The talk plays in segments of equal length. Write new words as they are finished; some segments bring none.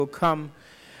will come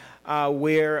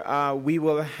where we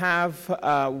will have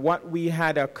what we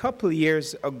had a couple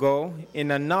years ago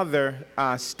in another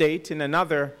state, in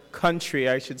another country,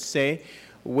 I should say,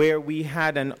 where we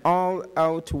had an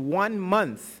all-out 1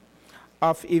 month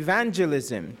of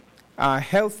evangelism,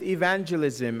 health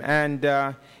evangelism, and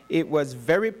it was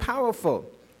very powerful.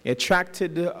 It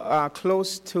attracted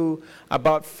close to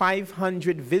about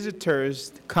 500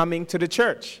 visitors coming to the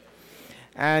church.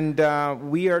 And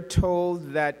we are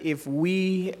told that if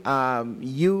we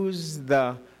use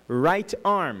the right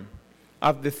arm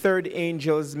of the third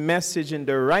angel's message in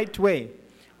the right way,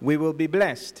 we will be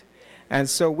blessed. And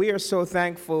so we are so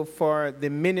thankful for the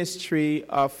ministry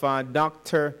of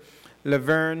Dr.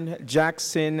 Laverne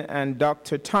Jackson and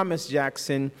Dr. Thomas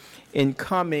Jackson in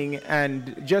coming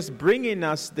and just bringing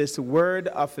us this word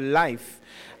of life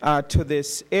to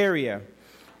this area.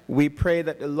 We pray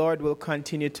that the Lord will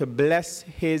continue to bless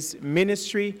his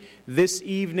ministry. This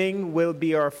evening will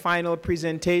be our final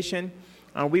presentation.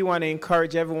 And we want to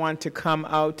encourage everyone to come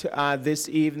out this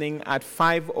evening at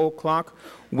 5 o'clock,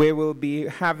 where we'll be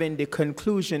having the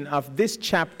conclusion of this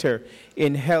chapter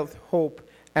in Health, Hope,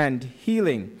 and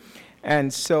Healing.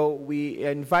 And so we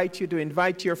invite you to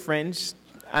invite your friends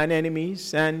and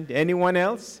enemies and anyone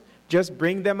else. Just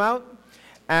bring them out.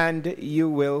 And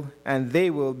they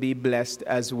will be blessed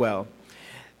as well.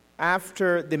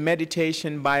 After the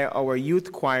meditation by our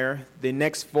youth choir, the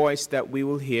next voice that we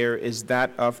will hear is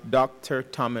that of Dr.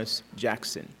 Thomas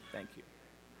Jackson. Thank you.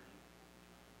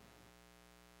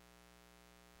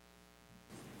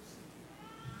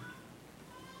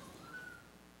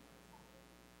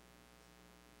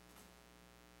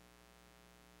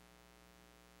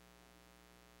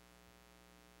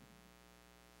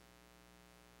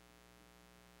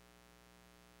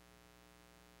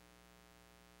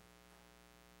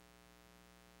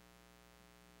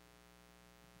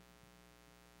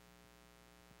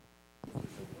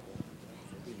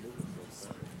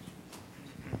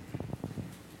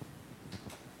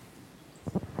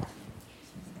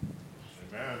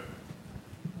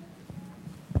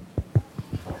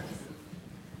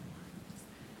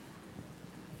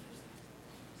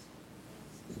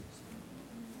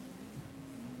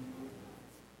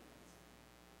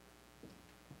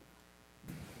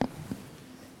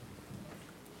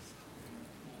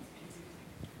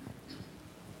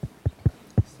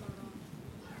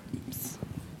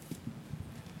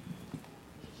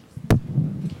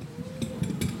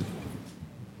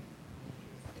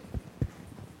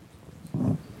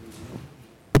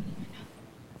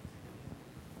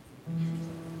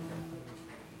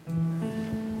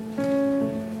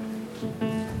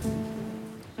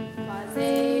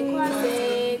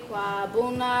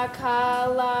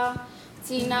 Kala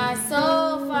tina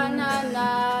sofana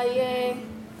naye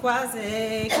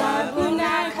Kwaze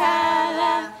kwabuna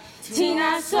kala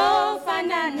tina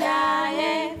sofana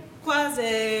naye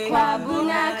Kwaze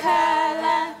kwabuna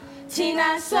kala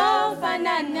tina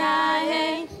sofana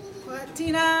naye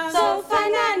Tina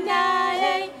sofana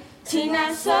naye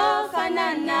tina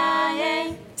sofana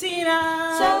naye Tina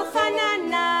sofana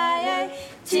naye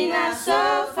tina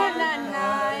sofana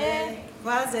naye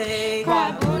Kwaze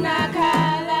kwabuna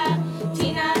kala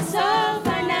tina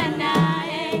sofana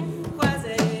naye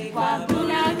Kwaze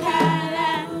kwabuna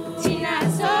kala tina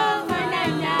sofana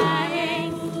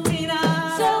naye Tina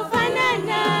sofana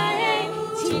naye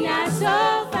tina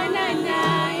sofana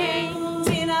naye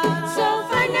Tina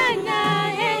sofana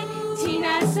naye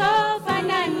tina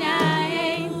sofana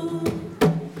naye.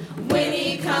 When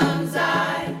he comes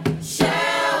I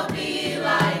shall be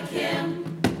like him.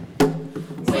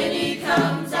 When he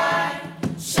comes I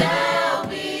shall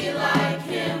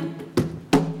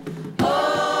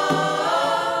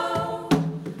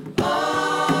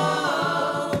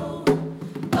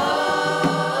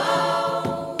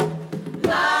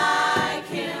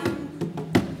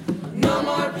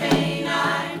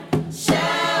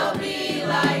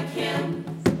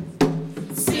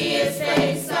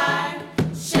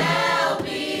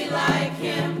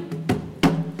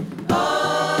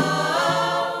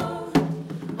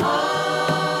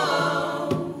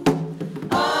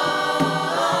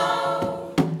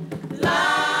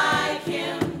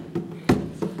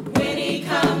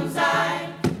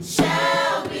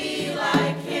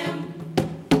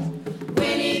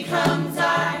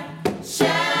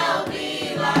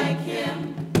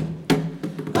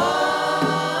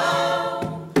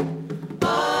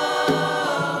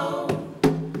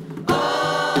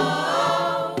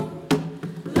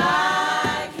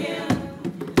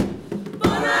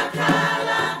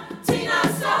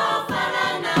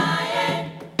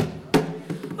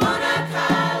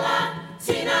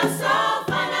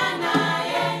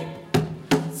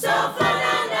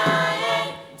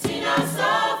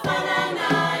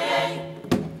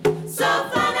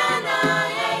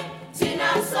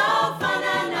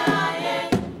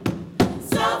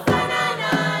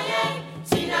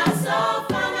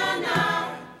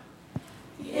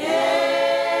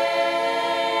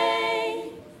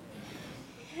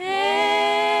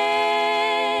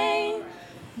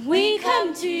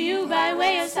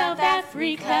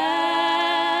Africa.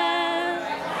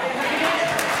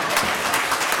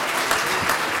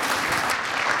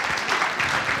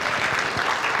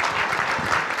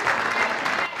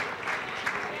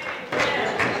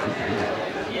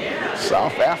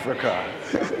 South Africa.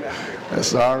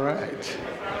 That's all right.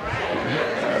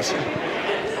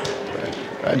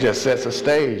 That just sets a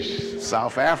stage.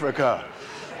 South Africa.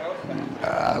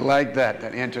 I like that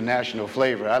international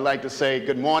flavor. I like to say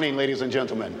good morning, ladies and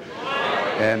gentlemen,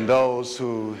 and those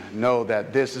who know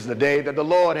that this is the day that the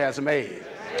Lord has made.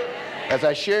 As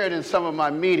I shared in some of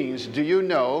my meetings, do you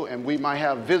know, and we might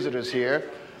have visitors here,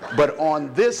 but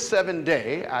on this 7th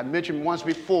day, I mentioned once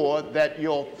before that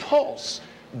your pulse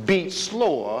beats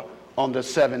slower on the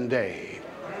 7th day.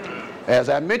 As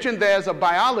I mentioned, there's a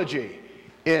biology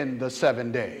in the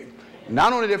 7th day.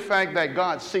 Not only the fact that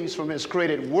God ceased from his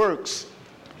created works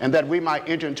and that we might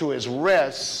enter into his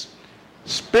rest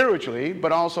spiritually,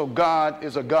 but also God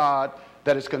is a God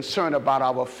that is concerned about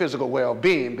our physical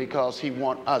well-being because he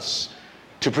wants us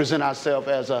to present ourselves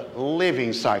as a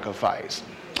living sacrifice.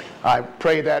 I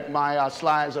pray that my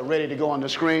slides are ready to go on the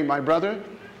screen, my brother.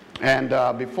 And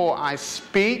before I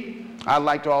speak, I'd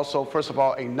like to also, first of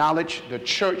all, acknowledge the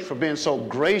church for being so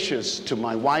gracious to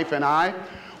my wife and I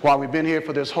while we've been here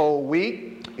for this whole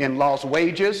week in Las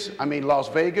Vegas.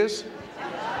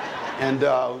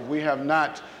 And we have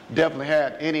not definitely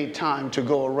had any time to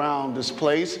go around this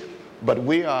place, but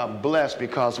we are blessed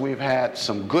because we've had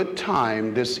some good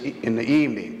time in the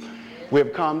evening.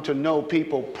 We've come to know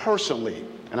people personally,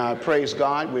 and I praise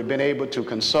God. We've been able to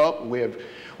consult.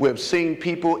 We've seen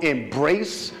people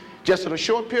embrace, just in a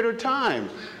short period of time,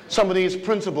 some of these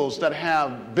principles that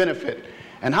have benefit.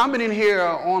 And how many in here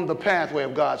are on the pathway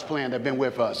of God's plan that have been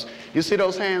with us? You see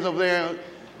those hands over there?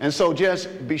 And so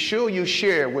just be sure you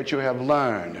share what you have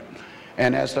learned.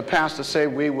 And as the pastor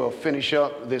said, we will finish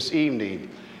up this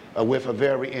evening with a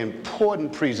very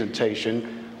important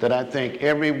presentation that I think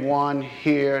everyone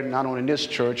here, not only in this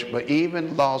church, but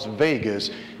even Las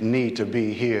Vegas, need to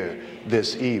be here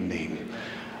this evening.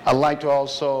 I'd like to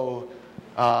also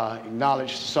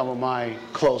acknowledge some of my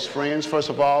close friends. First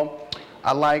of all,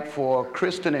 I'd like for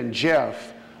Kristen and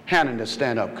Jeff Hannon to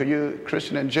stand up. Could you,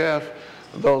 Kristen and Jeff,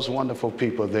 those wonderful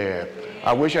people there.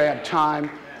 I wish I had time.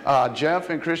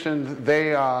 Jeff and Kristen,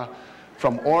 they are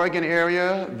from Oregon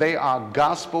area. They are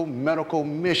gospel medical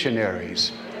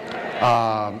missionaries.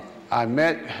 I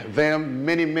met them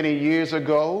many, many years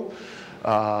ago.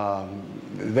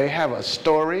 They have a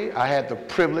story. I had the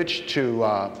privilege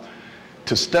to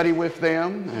study with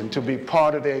them and to be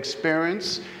part of their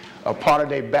experience, a part of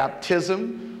their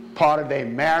baptism, part of their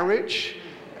marriage.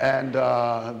 And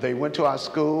they went to our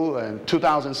school in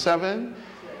 2007,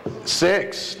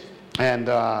 6, and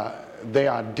they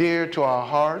are dear to our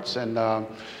hearts, and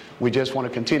we just want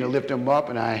to continue to lift them up.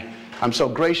 And I'm so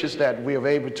gracious that we are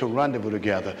able to rendezvous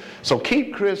together. So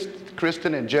keep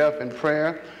Kristen and Jeff in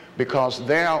prayer, because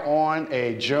they are on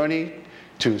a journey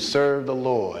to serve the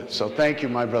Lord. So thank you,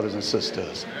 my brothers and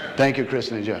sisters. Thank you,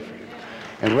 Kristen and Jeffrey.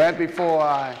 And right before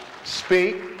I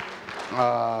speak,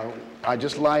 I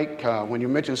just like, when you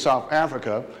mentioned South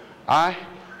Africa, I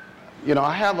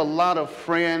have a lot of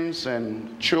friends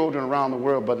and children around the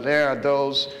world, but there are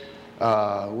those,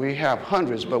 we have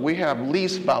hundreds, but we have at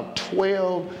least about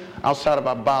 12, outside of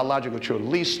our biological children,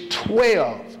 at least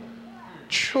 12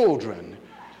 children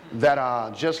that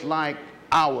are just like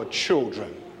our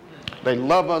children. They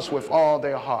love us with all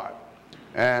their heart.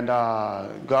 And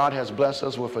God has blessed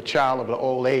us with a child of the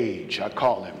old age, I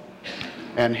call him.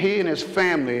 And he and his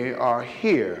family are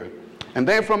here. And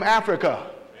they're from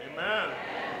Africa.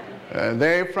 Amen.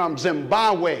 They're from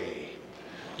Zimbabwe.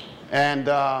 And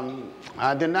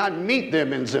I did not meet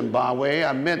them in Zimbabwe.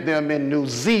 I met them in New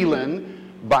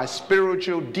Zealand by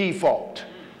spiritual default.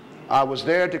 I was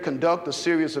there to conduct a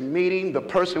series of meetings. The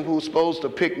person who was supposed to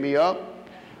pick me up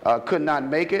could not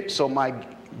make it, so my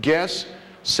guest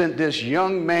sent this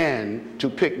young man to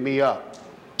pick me up.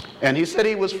 And he said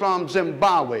he was from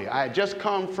Zimbabwe. I had just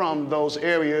come from those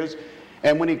areas,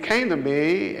 and when he came to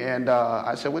me, and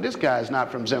I said, well, this guy's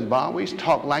not from Zimbabwe. He's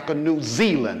talked like a New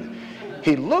Zealand.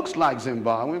 He looks like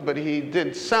Zimbabwe, but he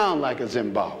didn't sound like a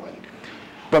Zimbabwean.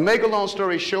 But make a long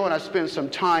story short, I spent some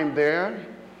time there,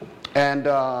 and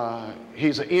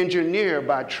he's an engineer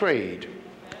by trade.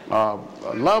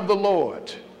 Loved the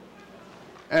Lord.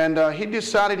 And he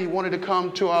decided he wanted to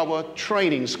come to our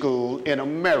training school in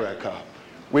America.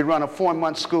 We run a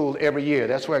 4-month school every year.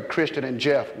 That's where Kristen and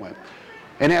Jeff went.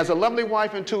 And he has a lovely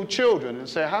wife and 2 children. And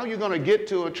said, how are you going to get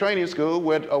to a training school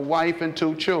with a wife and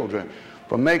 2 children?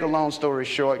 But make a long story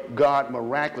short, God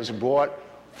miraculously brought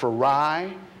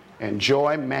Farai and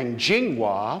Joy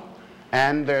Mangjingwa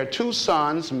and their two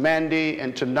sons, Mandy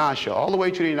and Tanasha, all the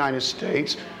way to the United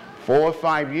States 4 or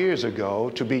 5 years ago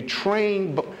to be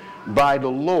trained by the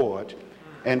Lord.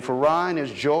 And Farai and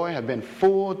his Joy have been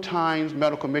full-time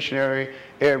medical missionary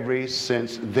ever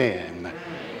since then.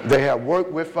 They have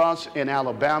worked with us in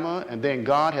Alabama, and then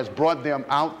God has brought them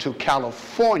out to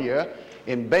California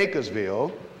in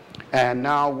Bakersville, and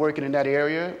now working in that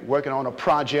area, working on a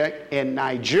project in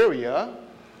Nigeria,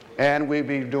 and we'll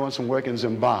be doing some work in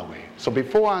Zimbabwe. So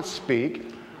before I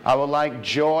speak, I would like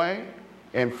Joy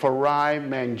and Farai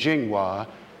Manjingwa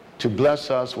to bless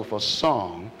us with a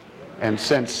song. And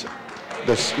since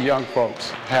the young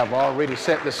folks have already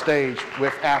set the stage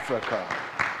with Africa.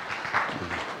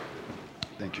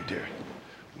 Thank you, dear.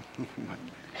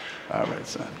 All right,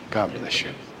 son. God bless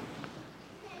you.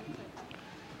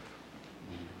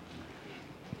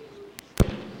 If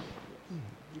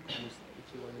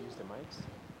you want to use the mics,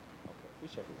 okay,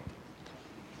 whichever one.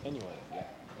 Anyone, yeah.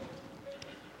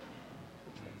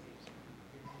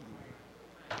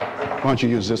 Why don't you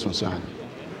use this one, son?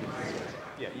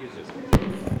 Yeah, use this one.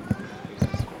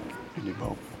 And you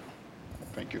both.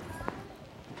 Thank you.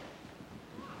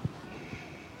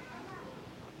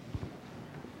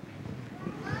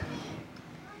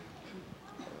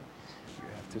 You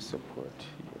have to support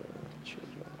your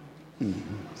children.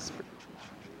 Spiritual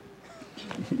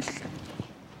children.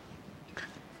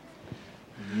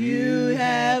 You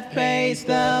have paced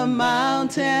the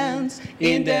mountains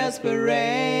in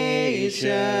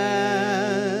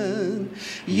desperation.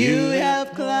 You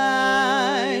have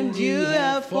climbed, you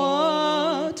have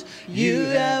fought, you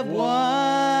have won.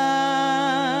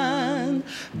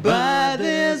 But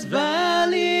this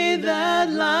valley that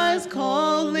lies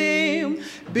calling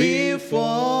before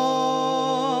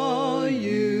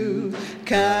you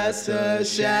casts a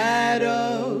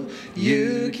shadow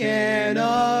you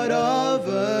cannot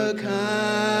overcome.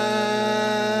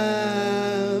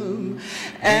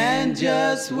 And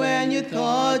just when you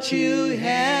thought you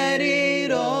had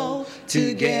it all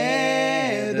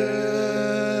together,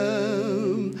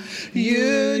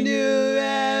 you knew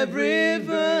every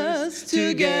verse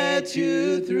to get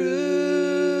you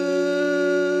through.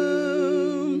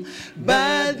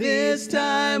 But this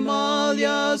time all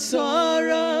your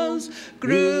sorrows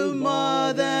grew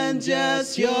more than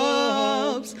just your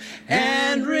hopes,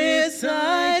 and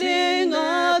reciting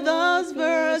all those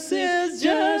verses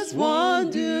just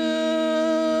won't do.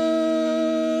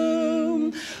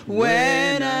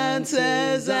 When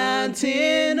answers aren't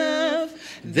enough,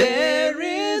 there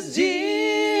is Jesus.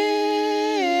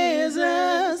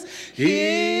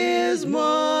 He is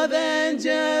more than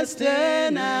just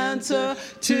an answer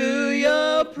to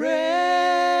your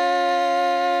prayer.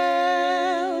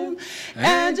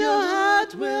 And your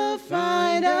heart will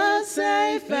find a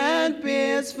safe and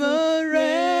peaceful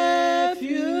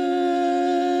refuge.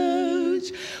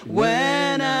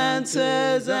 When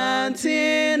answers aren't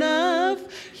enough,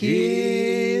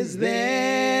 He's there.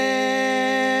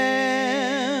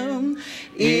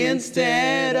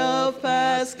 Instead of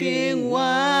asking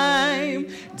why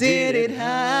did it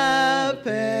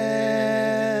happen,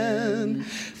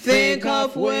 think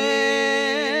of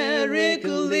where it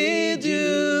could lead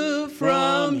you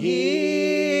from Him.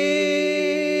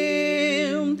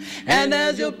 And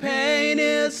as your pain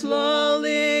is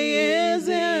slowly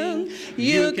easing,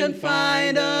 you can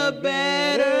find a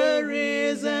better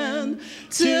reason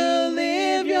to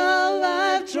live your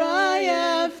life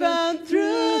triumphant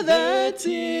through the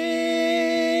tears.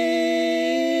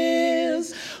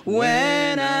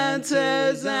 When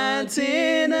answers aren't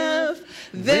enough,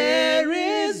 there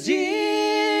is Jesus.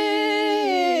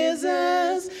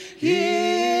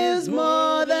 He is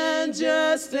more than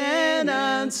just an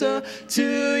answer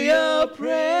to your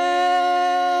prayer.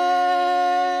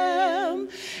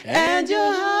 And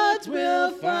your heart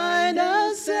will find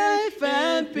a safe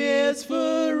and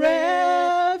peaceful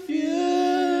refuge.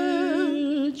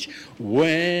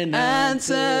 When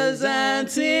answers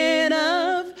aren't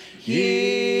enough,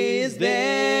 He's there.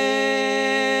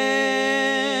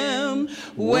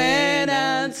 When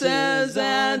answers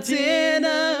aren't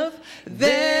enough,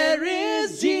 there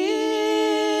is Jesus.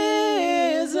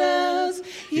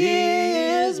 He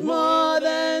is more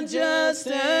than just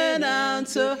an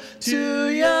answer to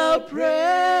your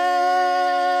prayer.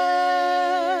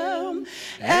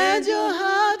 And your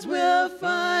heart will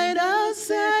find a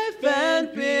safe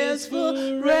and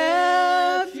peaceful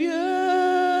refuge.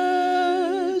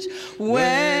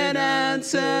 When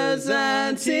answers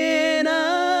aren't enough,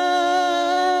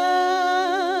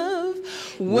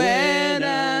 when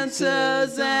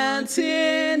answers aren't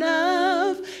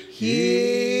enough,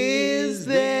 He's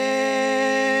there.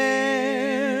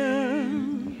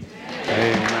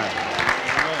 Amen.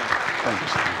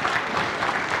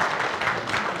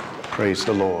 Praise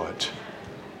the Lord.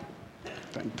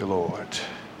 Thank the Lord.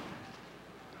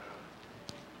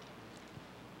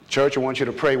 Church, I want you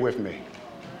to pray with me.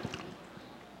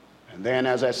 And then,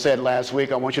 as I said last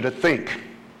week, I want you to think.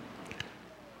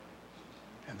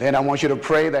 And then I want you to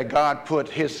pray that God put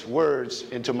his words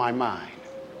into my mind.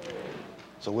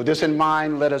 So with this in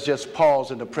mind, let us just pause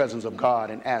in the presence of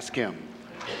God and ask him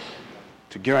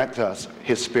to grant us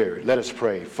his spirit. Let us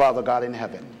pray. Father God in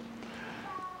heaven,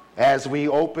 as we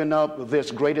open up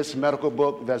this greatest medical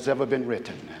book that's ever been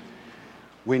written,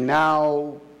 we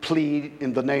now plead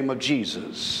in the name of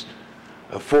Jesus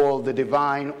for the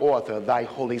divine author, thy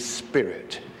Holy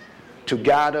Spirit, to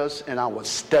guide us in our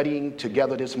studying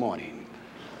together this morning.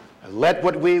 Let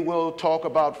what we will talk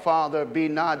about, Father, be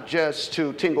not just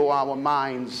to tingle our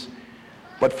minds,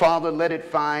 but Father, let it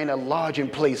find a lodging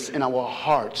place in our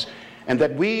hearts, and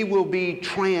that we will be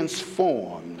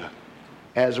transformed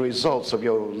as results of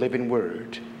your living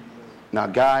word. Now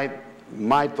guide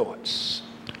my thoughts.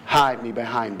 Hide me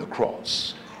behind the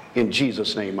cross. In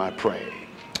Jesus' name I pray.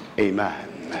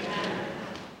 Amen.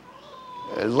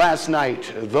 Last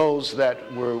night, those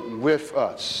that were with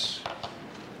us,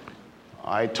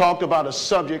 I talked about a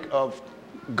subject of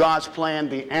God's plan,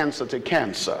 the answer to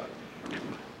cancer.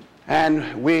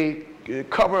 And we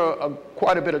cover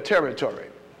quite a bit of territory.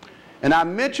 And I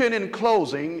mentioned in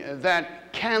closing that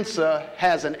cancer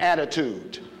has an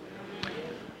attitude.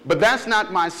 But that's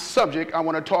not my subject I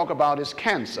want to talk about is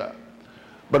cancer.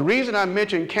 But the reason I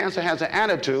mentioned cancer has an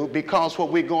attitude because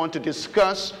what we're going to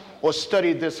discuss or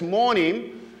study this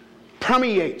morning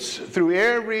permeates through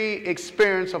every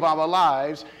experience of our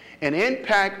lives and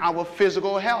impact our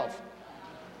physical health.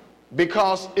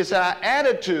 Because it's our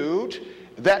attitude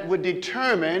that would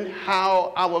determine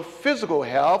how our physical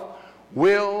health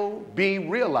will be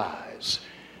realized.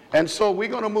 And so we're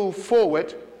going to move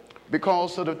forward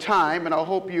because of the time, and I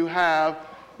hope you have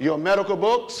your medical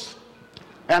books.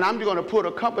 And I'm going to put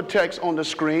a couple of texts on the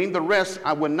screen. The rest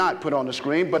I will not put on the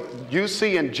screen, but you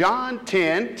see in John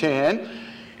 10:10,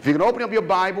 if you can open up your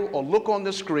Bible or look on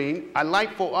the screen, I'd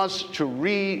like for us to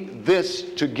read this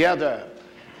together.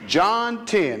 John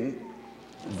 10,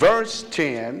 verse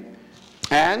 10,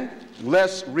 and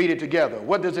let's read it together.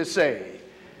 What does it say?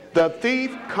 The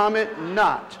thief cometh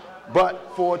not,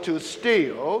 but for to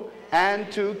steal and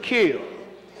to kill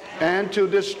and to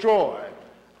destroy.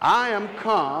 I am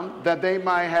come that they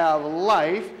might have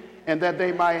life and that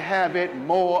they might have it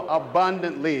more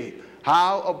abundantly.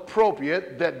 How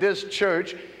appropriate that this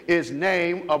church is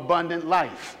named Abundant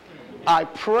Life. I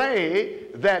pray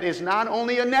that it's not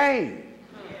only a name,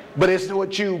 but it's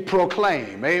what you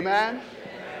proclaim. Amen?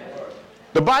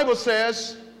 The Bible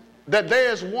says that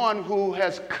there is one who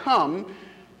has come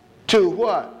to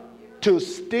what? To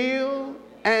steal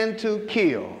and to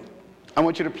kill. I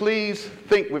want you to please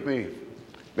think with me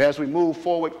as we move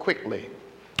forward quickly.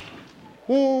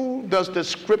 Who does the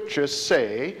scripture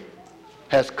say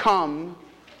has come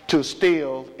to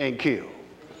steal and kill?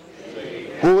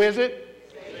 Who is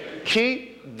it?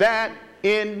 Keep that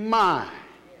in mind.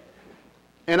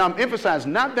 And I'm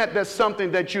emphasizing not that that's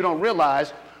something that you don't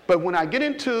realize, but when I get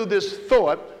into this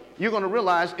thought, you're going to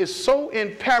realize it's so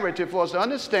imperative for us to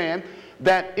understand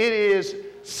that it is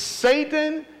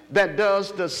Satan that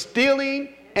does the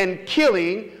stealing and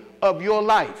killing of your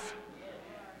life.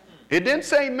 It didn't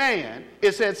say man,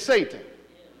 it said Satan.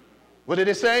 What did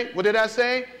it say? What did I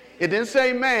say? It didn't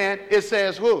say man, it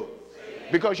says who?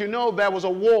 Because you know there was a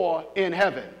war in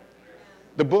heaven.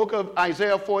 The book of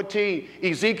Isaiah 14,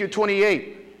 Ezekiel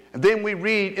 28. And then we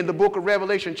read in the book of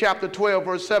Revelation chapter 12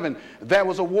 verse 7, there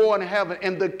was a war in heaven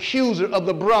and the accuser of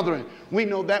the brethren. We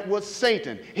know that was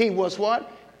Satan. He was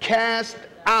what? Cast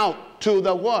out to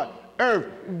the what?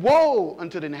 Earth. Woe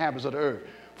unto the inhabitants of the earth.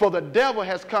 For the devil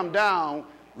has come down,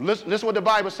 listen to what the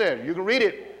Bible said. You can read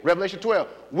it, Revelation 12,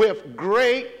 with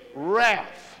great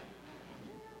wrath.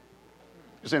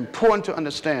 It's important to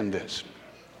understand this.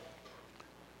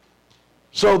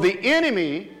 So the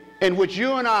enemy in which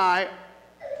you and I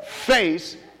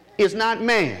face is not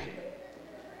man.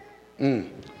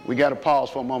 We got to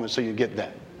pause for a moment so you get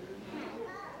that.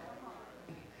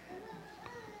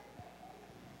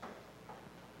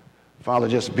 Father,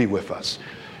 just be with us.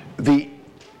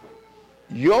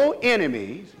 Your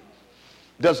enemy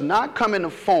does not come in the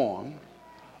form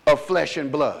of flesh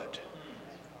and blood.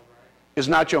 It's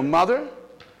not your mother,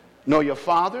 nor your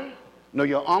father, nor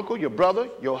your uncle, your brother,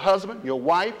 your husband, your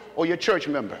wife, or your church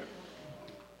member.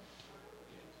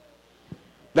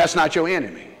 That's not your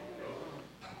enemy.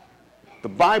 The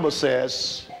Bible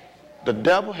says the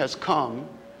devil has come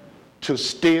to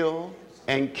steal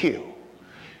and kill.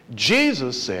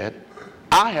 Jesus said,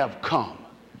 I have come,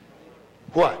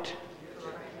 what?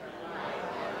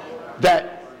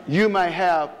 that you may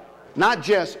have not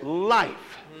just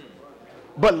life,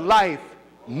 but life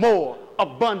more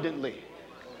abundantly.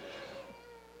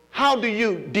 How do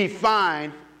you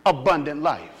define abundant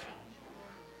life?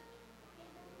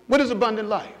 What is abundant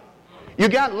life? You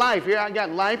got life here. I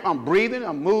got life. I'm breathing.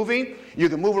 I'm moving. You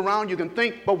can move around. You can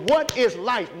think. But what is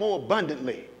life more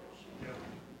abundantly?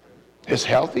 It's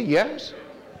healthy, yes.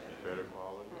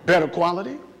 Better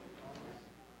quality.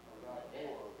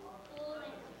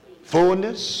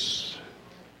 Fullness.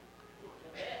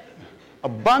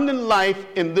 Abundant life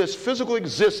in this physical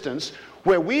existence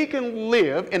where we can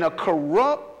live in a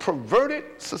corrupt, perverted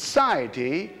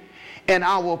society and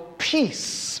our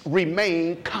peace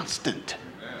remain constant.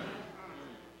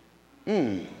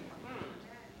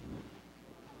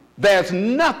 There's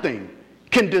nothing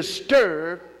can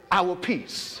disturb our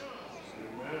peace.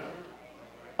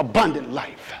 Abundant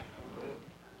life.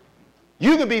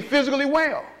 You can be physically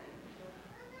well,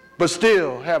 but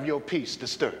still have your peace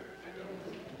disturbed.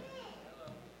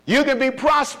 You can be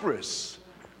prosperous,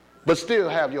 but still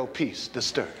have your peace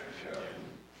disturbed.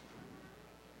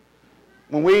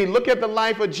 When we look at the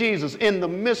life of Jesus in the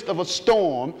midst of a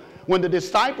storm, when the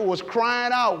disciple was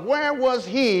crying out, where was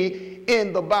he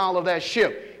in the bow of that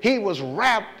ship? He was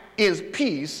wrapped in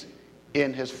peace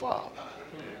in his Father.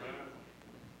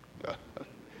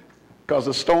 Because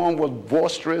the storm was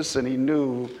boisterous and he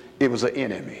knew it was an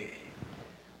enemy.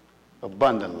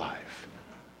 Abundant life.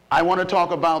 I want to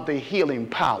talk about the healing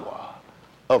power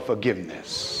of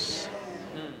forgiveness.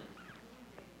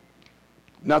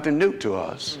 Nothing new to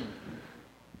us.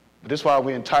 But this is why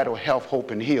we entitle Health,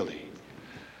 Hope, and Healing.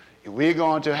 If we're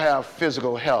going to have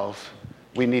physical health,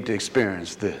 we need to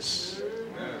experience this.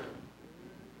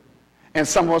 And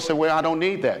some of us say, well, I don't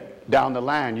need that. Down the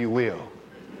line, you will.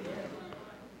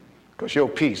 Because your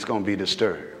peace is going to be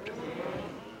disturbed.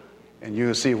 And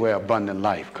you'll see where abundant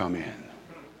life come in.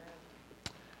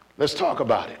 Let's talk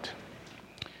about it.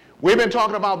 We've been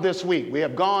talking about this week. We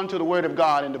have gone to the Word of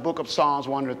God in the book of Psalms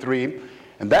 103.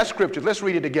 And that scripture, let's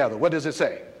read it together. What does it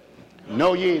say?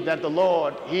 Know ye that the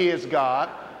Lord, He is God.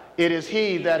 It is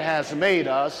He that has made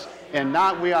us, and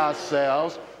not we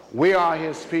ourselves. We are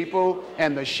His people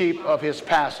and the sheep of His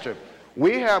pasture.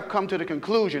 We have come to the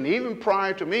conclusion, even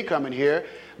prior to me coming here,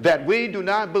 that we do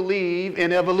not believe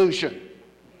in evolution.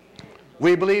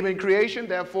 We believe in creation,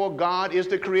 therefore God is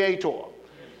the creator.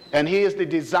 And He is the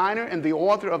designer and the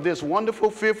author of this wonderful,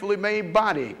 fearfully made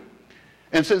body.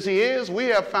 And since He is, we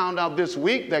have found out this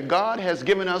week that God has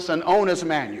given us an owner's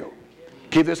manual.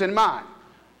 Keep this in mind.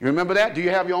 You remember that? Do you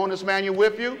have your owner's manual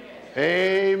with you?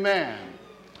 Amen.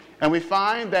 And we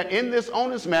find that in this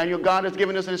owner's manual, God has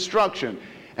given us instruction.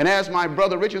 And as my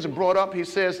brother Richards brought up, he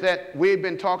says that we've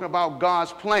been talking about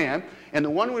God's plan, and the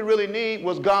one we really need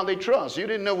was godly trust. You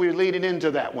didn't know we were leading into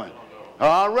that one.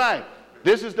 All right.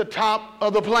 This is the top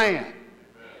of the plan.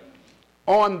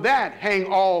 On that hang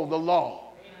all the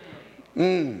law.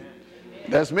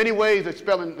 There's many ways of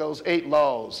spelling those 8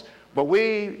 laws, but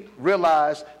we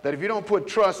realize that if you don't put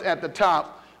trust at the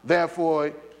top,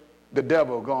 therefore the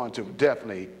devil is going to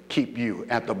definitely keep you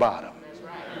at the bottom.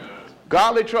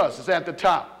 Godly trust is at the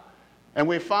top. And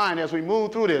we find as we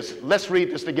move through this, let's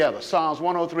read this together. Psalms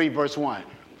 103 verse 1.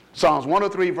 Psalms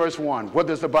 103 verse 1. What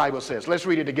does the Bible say? Let's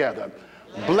read it together.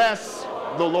 Bless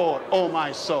the Lord, O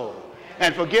my soul,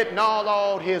 and forget not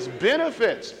all His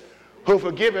benefits, who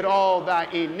forgiveth all thy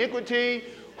iniquity,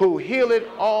 who healeth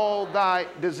all thy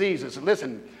diseases.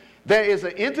 Listen, there is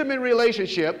an intimate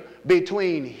relationship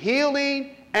between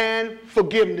healing and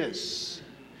forgiveness.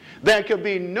 There could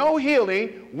be no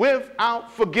healing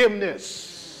without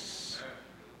forgiveness.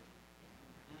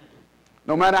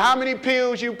 No matter how many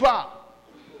pills you pop,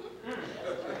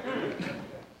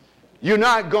 you're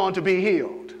not going to be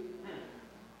healed.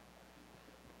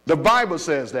 The Bible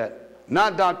says that,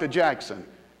 not Dr. Jackson.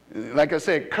 Like I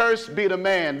said, cursed be the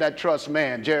man that trusts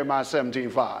man, Jeremiah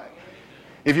 17:5.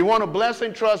 If you want a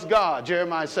blessing, trust God,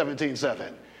 Jeremiah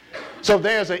 17:7. So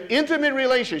there's an intimate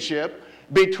relationship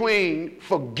between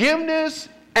forgiveness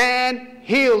and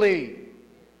healing.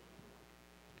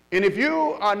 And if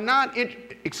you are not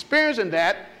experiencing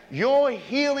that, your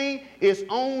healing is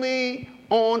only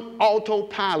on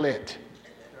autopilot.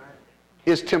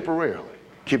 It's temporarily.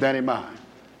 Keep that in mind.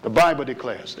 The Bible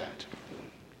declares that.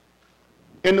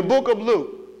 In the book of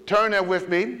Luke, turn there with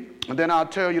me, and then I'll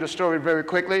tell you the story very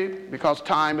quickly because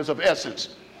time is of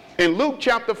essence. In Luke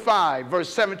chapter 5,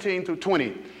 verse 17 through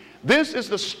 20, this is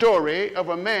the story of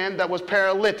a man that was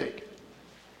paralytic.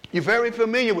 You're very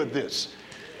familiar with this.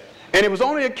 And it was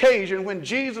on the occasion when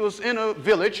Jesus was in a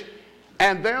village,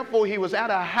 and therefore he was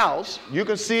at a house. You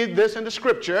can see this in the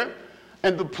scripture.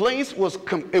 And the place was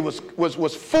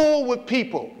full with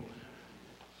people.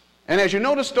 And as you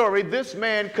know the story, this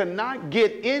man could not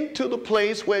get into the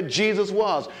place where Jesus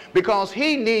was because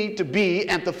he needed to be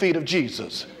at the feet of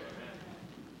Jesus.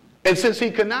 And since he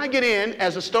could not get in,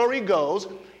 as the story goes,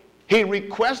 he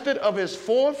requested of his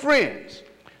 4 friends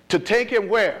to take him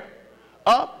where?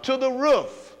 Up to the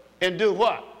roof and do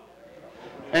what?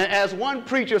 And as one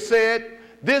preacher said,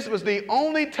 this was the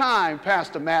only time,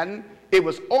 Pastor Madden, it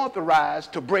was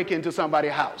authorized to break into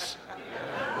somebody's house.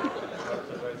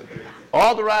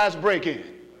 Authorized break-in.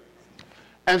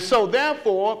 And so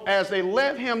therefore, as they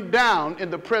let him down in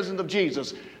the presence of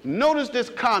Jesus, notice this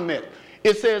comment.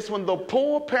 It says, when the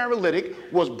poor paralytic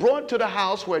was brought to the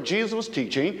house where Jesus was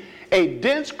teaching, a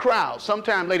dense crowd,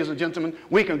 sometimes, ladies and gentlemen,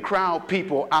 we can crowd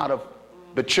people out of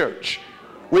the church.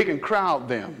 We can crowd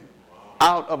them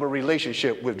out of a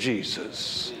relationship with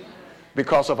Jesus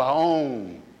because of our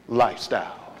own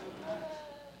lifestyle.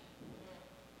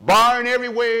 Barring every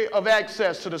way of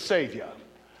access to the Savior.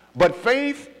 But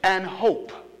faith and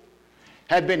hope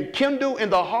had been kindled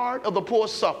in the heart of the poor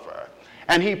sufferer.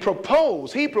 And he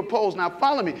proposed, now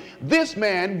follow me, this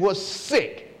man was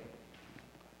sick.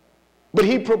 But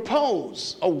he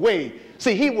proposed a way.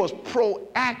 See, he was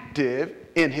proactive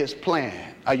in his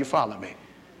plan. Are you following me?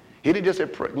 He didn't just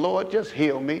say, Lord, just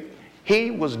heal me. He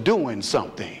was doing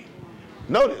something.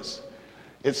 Notice,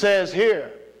 it says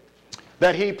here,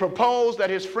 that he proposed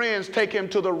that his friends take him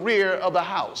to the rear of the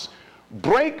house,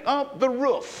 break up the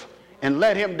roof, and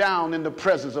let him down in the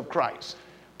presence of Christ.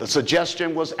 The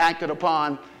suggestion was acted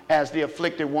upon as the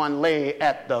afflicted one lay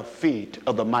at the feet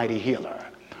of the mighty healer.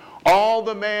 All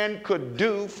the man could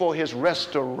do for his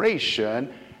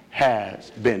restoration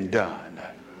has been done.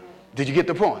 Did you get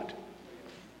the point?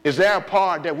 Is there a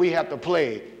part that we have to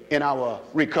play in our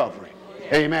recovery?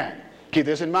 Amen. Keep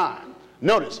this in mind.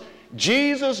 Notice,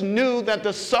 Jesus knew that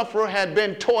the sufferer had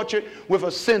been tortured with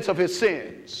a sense of his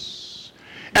sins,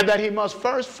 and that he must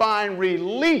first find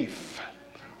relief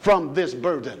from this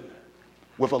burden.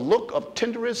 With a look of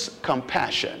tenderest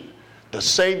compassion, the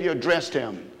Savior addressed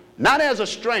him, not as a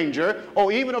stranger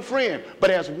or even a friend, but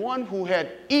as one who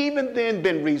had even then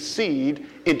been received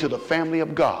into the family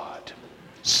of God.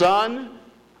 Son,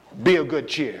 be of good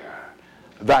cheer.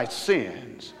 Thy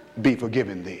sins be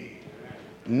forgiven thee.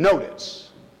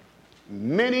 Notice,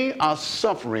 many are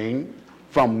suffering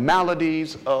from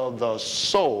maladies of the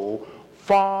soul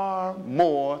far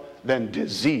more than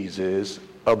diseases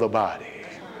of the body.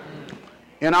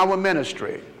 In our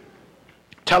ministry,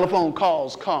 telephone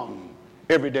calls come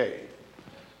every day.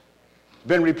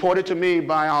 Been reported to me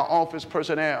by our office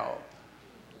personnel,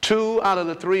 2 out of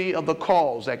the 3 of the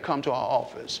calls that come to our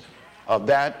office are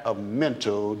that of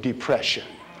mental depression,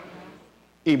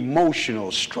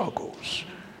 emotional struggles.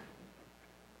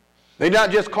 They're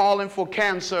not just calling for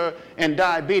cancer and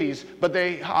diabetes, but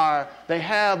they have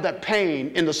that pain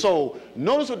in the soul.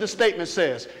 Notice what the statement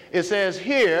says. It says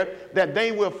here that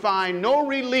they will find no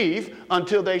relief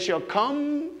until they shall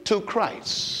come to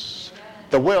Christ,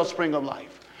 the wellspring of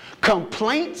life.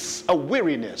 Complaints of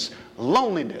weariness,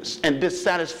 loneliness, and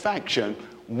dissatisfaction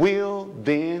will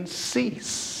then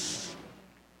cease.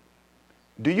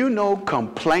 Do you know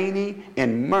complaining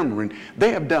and murmuring?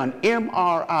 They have done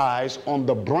MRIs on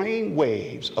the brain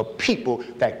waves of people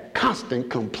that constantly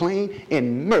complain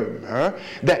and murmur,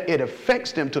 that it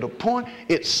affects them to the point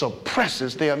it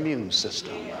suppresses their immune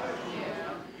system.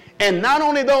 And not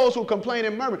only those who complain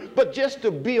and murmur, but just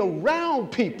to be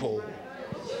around people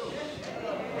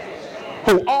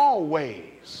who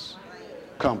always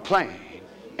complain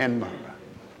and murmur.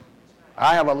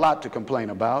 I have a lot to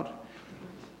complain about.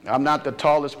 I'm not the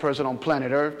tallest person on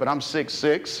planet Earth, but I'm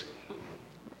 6'6".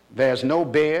 There's no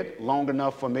bed long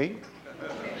enough for me,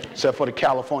 except for the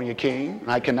California King.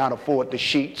 I cannot afford the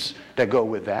sheets that go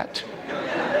with that.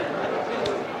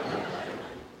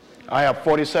 I have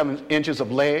 47 inches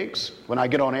of legs. When I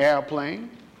get on an airplane,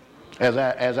 as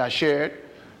I shared,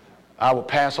 I will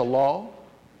pass a law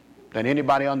that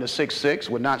anybody under 6'6"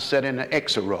 would not sit in the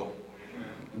exit row,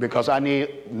 because I need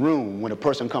room. When a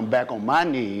person comes back on my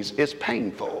knees, it's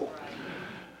painful.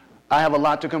 I have a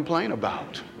lot to complain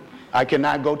about. I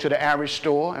cannot go to the average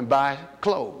store and buy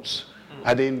clothes.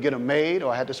 I didn't get them made,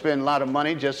 or I had to spend a lot of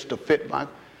money just to fit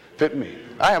me.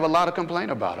 I have a lot to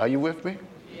complain about. Are you with me?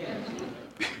 Yes.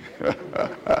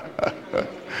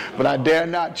 But I dare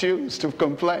not choose to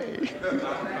complain.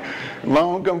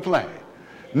 Long complain.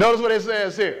 Notice what it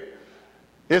says here.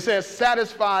 It says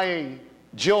satisfying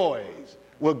joys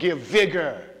will give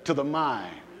vigor to the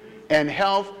mind and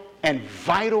health and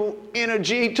vital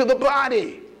energy to the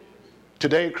body.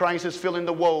 Today, Christ is filling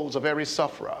the woes of every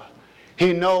sufferer.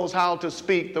 He knows how to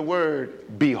speak the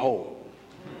word, behold,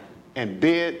 and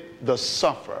bid the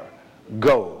sufferer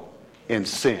go and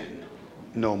sin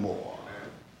no more.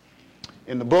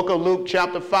 In the book of Luke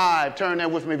chapter 5, turn there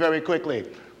with me very quickly.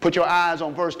 Put your eyes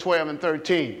on verse 12 and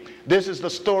 13. This is the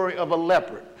story of a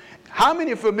leper. How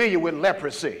many are familiar with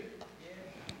leprosy?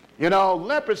 You know,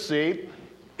 leprosy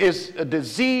is a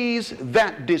disease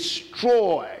that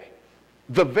destroys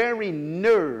the very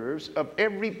nerves of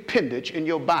every appendage in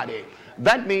your body.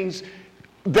 That means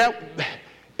that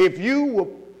if you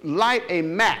will light a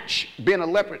match, being a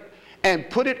leper, and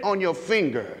put it on your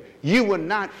finger, you will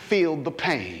not feel the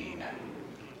pain.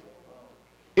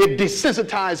 It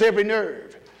desensitizes every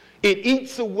nerve. It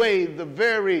eats away the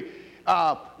very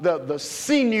the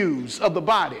sinews of the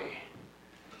body.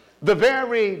 The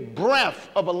very breath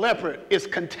of a leopard is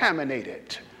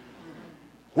contaminated.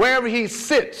 Wherever he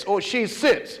sits or she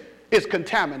sits is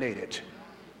contaminated.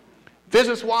 This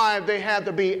is why they had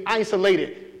to be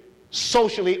isolated,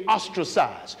 socially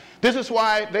ostracized. This is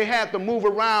why they had to move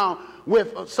around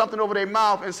with something over their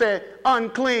mouth and say,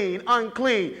 unclean,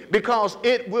 unclean, because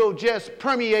it will just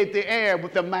permeate the air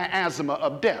with the miasma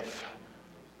of death.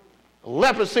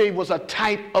 Leprosy was a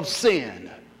type of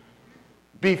sin,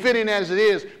 befitting as it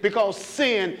is, because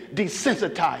sin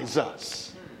desensitizes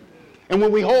us. And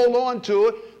when we hold on to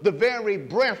it, the very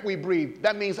breath we breathe,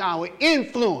 that means our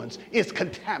influence is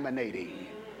contaminating.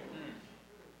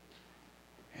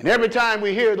 And every time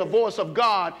we hear the voice of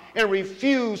God and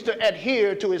refuse to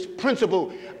adhere to his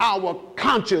principle, our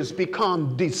conscience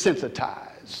becomes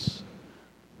desensitized.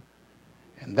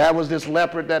 And that was this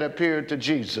leopard that appeared to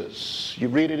Jesus. You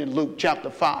read it in Luke chapter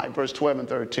 5, verse 12 and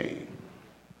 13.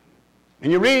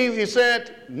 And you read, he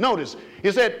said, notice,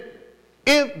 he said,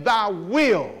 if thou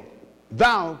will,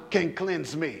 thou can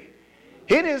cleanse me.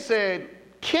 He didn't say,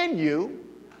 can you?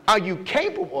 Are you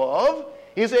capable of?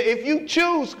 He said, if you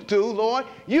choose to, Lord,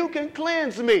 you can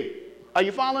cleanse me. Are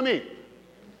you following me?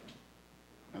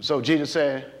 And so Jesus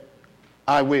said,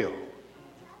 I will.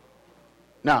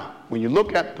 Now, when you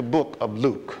look at the book of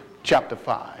Luke, chapter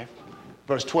 5,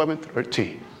 verse 12 and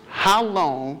 13, how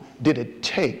long did it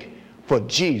take for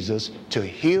Jesus to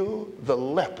heal the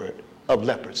leopard of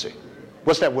leprosy?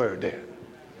 What's that word there?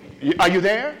 Are you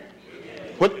there?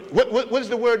 What is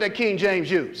the word that King James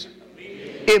used?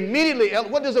 Immediately.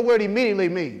 What does the word immediately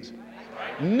mean?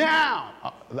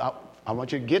 Now. I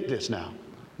want you to get this now.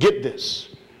 Get this.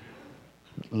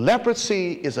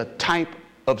 Leprosy is a type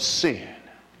of sin.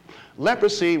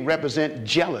 Leprosy represents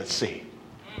jealousy.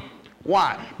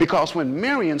 Why? Because when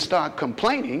Miriam started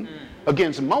complaining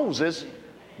against Moses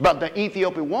about the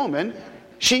Ethiopian woman,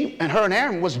 she and her and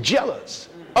Aaron was jealous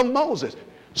of Moses.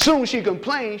 Soon she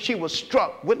complained, she was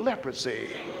struck with leprosy.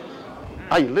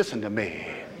 Are you listening to me?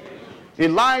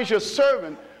 Elijah's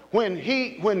servant,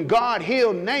 when God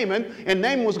healed Naaman, and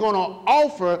Naaman was going to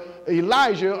offer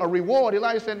Elijah a reward,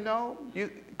 Elijah said, no,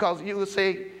 because you would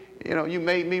say, you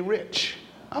made me rich.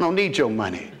 I don't need your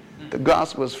money. The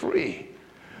gospel is free.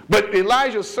 But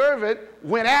Elijah's servant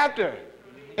went after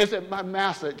and said, my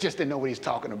master just didn't know what he's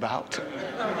talking about.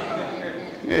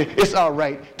 It's all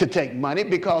right to take money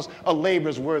because a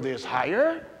laborer's worthy is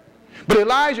higher. But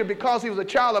Elijah, because he was a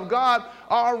child of God,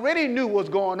 already knew what was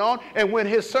going on. And when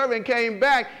his servant came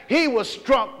back, he was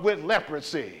struck with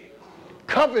leprosy,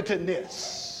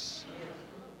 covetousness.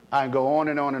 I can go on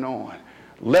and on and on.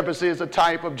 Leprosy is a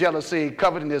type of jealousy,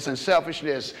 covetousness, and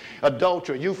selfishness,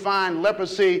 adultery. You find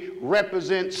leprosy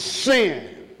represents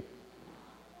sin.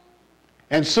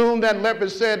 And soon that leper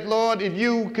said, Lord, if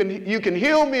you can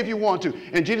heal me if you want to.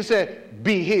 And Jesus said,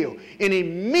 be healed. And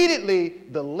immediately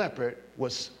the leper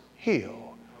was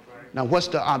healed. Now, what's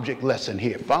the object lesson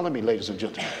here? Follow me, ladies and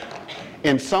gentlemen.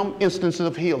 In some instances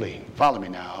of healing, follow me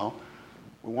now,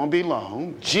 we won't be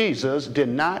long, Jesus did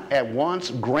not at once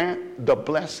grant the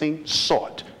blessing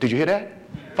sought. Did you hear that?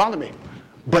 Follow me.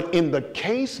 But in the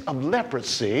case of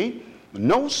leprosy,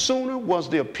 no sooner was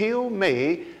the appeal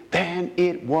made than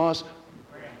it was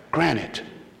granted.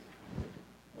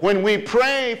 When we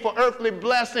pray for earthly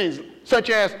blessings, such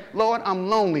as, Lord, I'm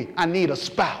lonely, I need a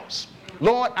spouse.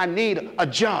 Lord, I need a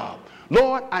job.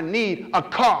 Lord, I need a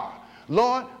car.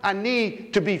 Lord, I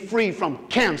need to be free from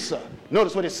cancer.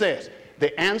 Notice what it says.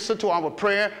 The answer to our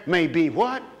prayer may be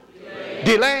what?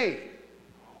 Delayed.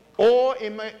 Or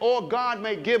God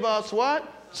may give us what?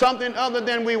 Something other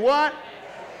than we what?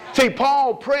 See,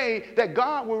 Paul prayed that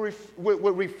God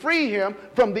will free him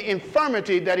from the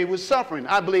infirmity that he was suffering.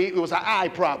 I believe it was an eye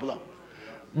problem.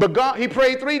 But he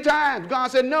prayed 3 times.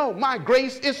 God said, no, my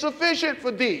grace is sufficient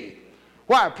for thee.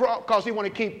 Why? Because he wanted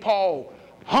to keep Paul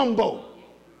humble.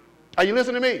 Are you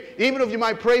listening to me? Even if you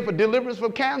might pray for deliverance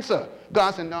from cancer,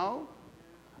 God said, no,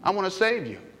 I want to save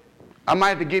you. I might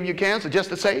have to give you cancer just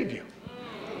to save you.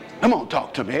 Come on,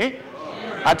 talk to me.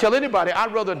 I tell anybody,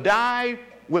 I'd rather die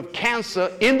with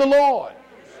cancer in the Lord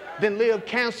than live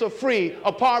cancer-free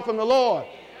apart from the Lord.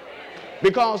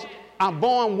 Because I'm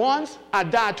born once, I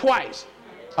die twice.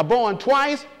 I'm born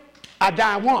twice, I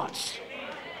die once.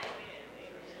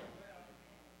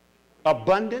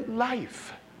 Abundant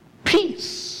life,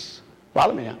 peace.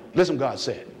 Follow me now. Listen what God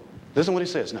said. Listen what he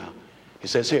says now. He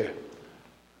says here,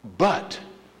 but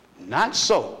not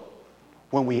so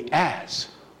when we ask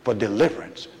for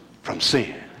deliverance from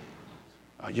sin.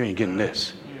 Oh, you ain't getting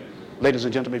this. Ladies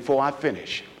and gentlemen, before I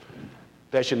finish,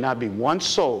 there should not be one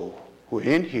soul who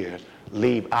in here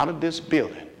leave out of this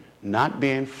building not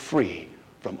being free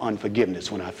from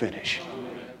unforgiveness when I finish.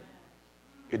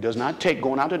 It does not take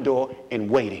going out the door and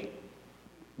waiting.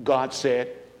 God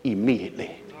said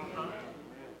immediately.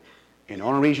 And the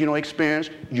only reason you don't experience,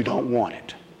 you don't want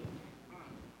it.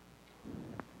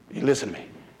 You listen to me.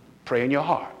 Pray in your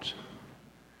hearts.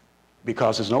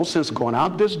 Because there's no sense going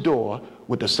out this door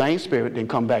with the same spirit, then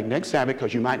come back next Sabbath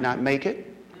because you might not make it.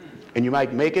 And you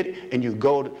might make it and you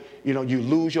go, you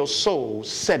lose your soul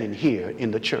sitting here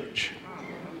in the church.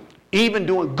 Even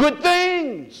doing good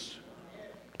things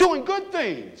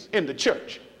in the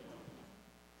church.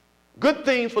 Good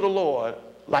things for the Lord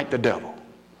like the devil.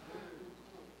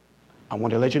 I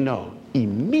want to let you know,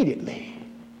 immediately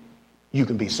you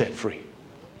can be set free.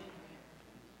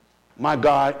 My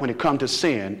God, when it comes to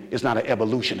sin, is not an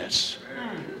evolutionist.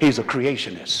 He's a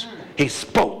creationist. He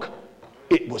spoke,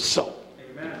 it was so.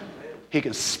 He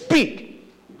can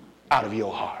speak out of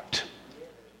your heart.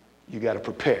 You got to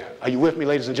prepare. Are you with me,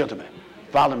 ladies and gentlemen?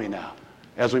 Follow me now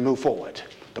as we move forward.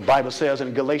 The Bible says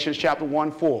in Galatians chapter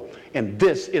 1:4, and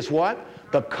this is what?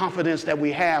 The confidence that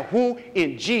we have, who?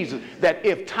 In Jesus, that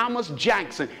if Thomas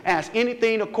Jackson asks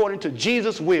anything according to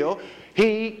Jesus' will,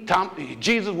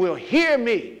 Jesus will hear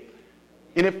me.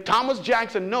 And if Thomas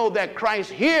Jackson know that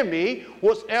Christ hear me,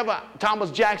 whatever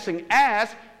Thomas Jackson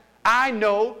asks, I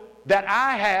know that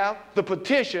I have the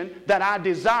petition that I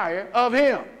desire of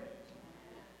him.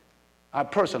 I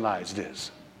personalize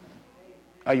this.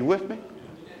 Are you with me?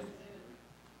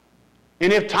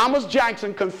 And if Thomas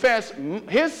Jackson confess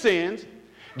his sins,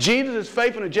 Jesus is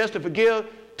faithful and just to forgive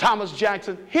Thomas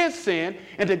Jackson his sin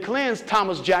and to cleanse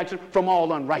Thomas Jackson from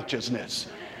all unrighteousness.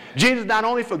 Jesus not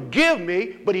only forgive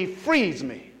me, but he frees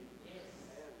me.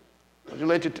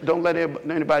 Don't let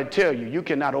anybody tell you you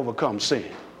cannot overcome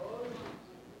sin.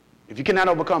 If you cannot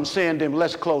overcome sin, then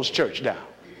let's close church down.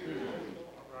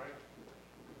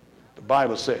 The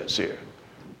Bible says here,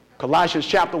 Colossians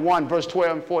chapter 1, verse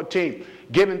 12 and 14,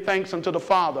 giving thanks unto the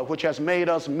Father, which has made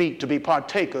us meet to be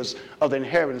partakers of the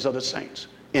inheritance of the saints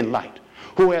in light,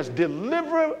 who has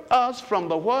delivered us from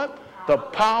the what? The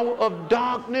power of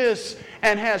darkness,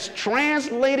 and has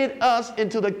translated us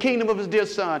into the kingdom of his dear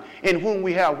Son, in whom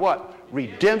we have what?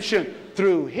 Redemption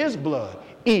through his blood,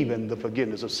 even the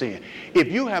forgiveness of sin.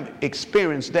 If you have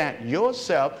experienced that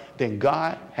yourself, then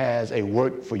God has a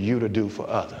work for you to do for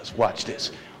others. Watch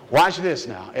this. Watch this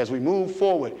now as we move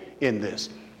forward in this.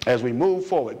 As we move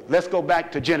forward, let's go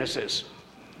back to Genesis.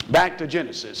 Back to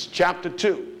Genesis chapter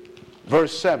 2,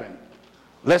 verse 7.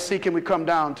 Let's see, can we come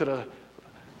down to the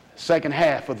second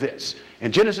half of this.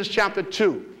 In Genesis chapter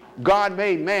 2, God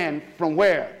made man from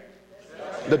where?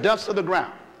 The dust of the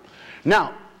ground.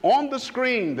 Now, on the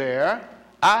screen there,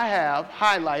 I have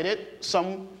highlighted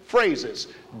some phrases.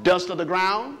 Dust of the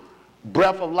ground,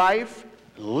 breath of life,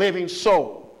 living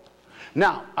soul.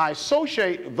 Now, I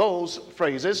associate those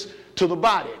phrases to the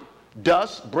body.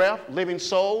 Dust, breath, living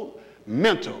soul,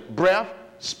 mental, breath,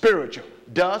 spiritual,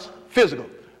 dust, physical.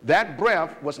 That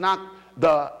breath was not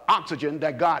the oxygen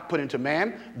that God put into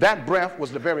man. That breath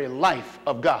was the very life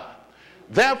of God.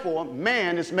 Therefore,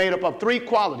 man is made up of three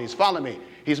qualities. Follow me.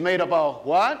 He's made up of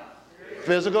what?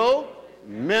 Physical,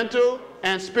 mental,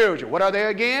 and spiritual. What are they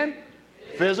again?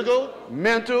 Physical,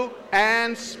 mental,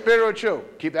 and spiritual.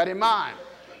 Keep that in mind.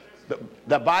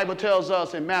 The Bible tells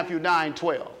us in Matthew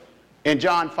 9:12, in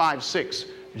John 5:6,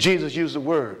 Jesus used the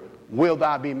word, will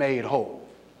thou be made whole.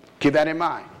 Keep that in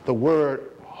mind. The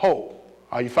word whole.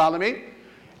 Are you following me?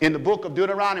 In the book of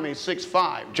Deuteronomy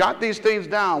 6:5, jot these things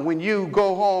down when you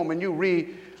go home and you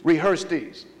rehearse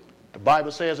these. The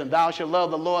Bible says, and thou shalt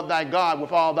love the Lord thy God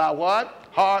with all thy what?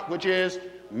 Heart, which is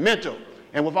mental.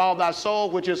 And with all thy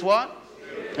soul, which is what?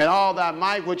 And all thy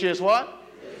might, which is what?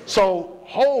 So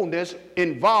wholeness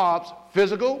involves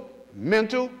physical,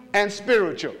 mental, and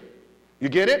spiritual. You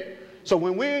get it? So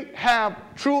when we have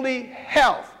truly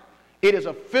health, it is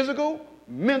a physical,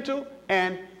 mental,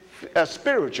 and a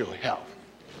spiritual health.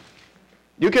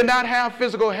 You cannot have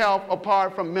physical health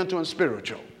apart from mental and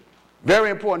spiritual. Very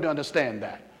important to understand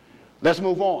that. Let's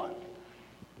move on.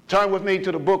 Turn with me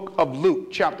to the book of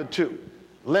Luke, chapter 2.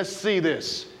 Let's see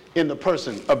this in the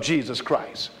person of Jesus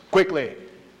Christ. Quickly,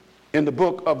 in the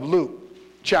book of Luke,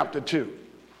 chapter 2,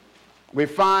 we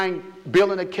find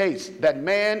building a case that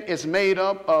man is made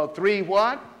up of three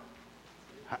what?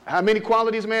 How many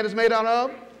qualities man is made out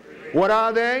of? What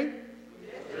are they?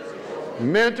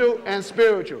 Mental and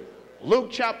spiritual. Luke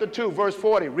chapter 2, verse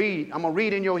 40. Read. I'm going to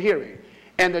read in your hearing.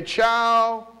 And the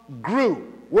child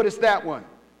grew. What is that one?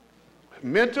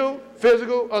 Mental,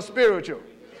 physical, or spiritual?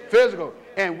 Physical.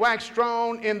 And waxed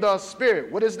strong in the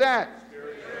spirit. What is that?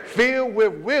 Filled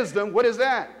with wisdom. What is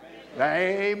that?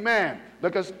 Amen.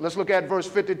 Let's look at verse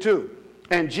 52.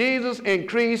 And Jesus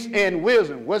increased in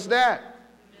wisdom. What's that?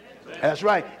 That's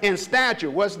right. In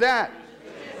stature. What's that?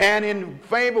 And in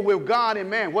favor with God and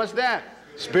man. What's that?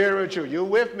 Spiritual. You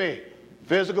with me?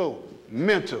 Physical,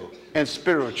 mental, and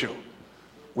spiritual.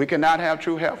 We cannot have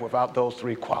true health without those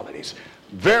three qualities.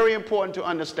 Very important to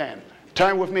understand.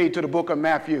 Turn with me to the book of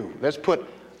Matthew. Let's put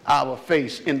our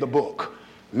face in the book.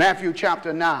 Matthew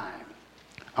chapter 9.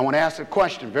 I want to ask a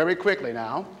question very quickly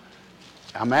now.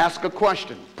 I'm going to ask a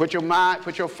question. Put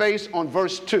your face on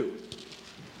verse 2.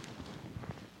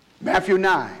 Matthew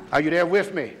 9. Are you there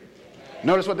with me?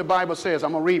 Notice what the Bible says.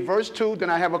 I'm going to read verse 2, then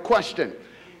I have a question.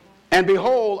 And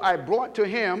behold, I brought to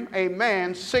him a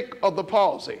man sick of the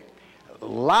palsy,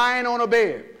 lying on a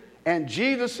bed. And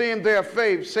Jesus, seeing their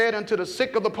faith, said unto the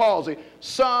sick of the palsy,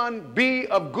 Son, be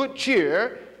of good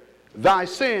cheer, thy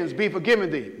sins be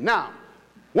forgiven thee. Now,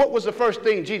 what was the first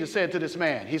thing Jesus said to this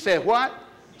man? He said, what?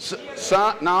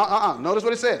 Son, notice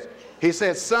what he says. He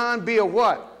said, son, be of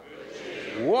what?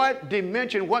 What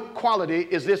dimension, what quality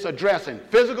is this addressing?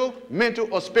 Physical,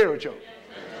 mental, or spiritual?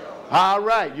 All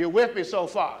right, you're with me so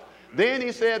far. Then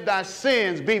he said, thy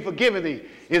sins be forgiven thee.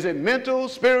 Is it mental,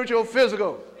 spiritual,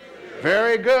 physical?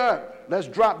 Very good. Let's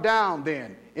drop down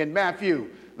then in Matthew.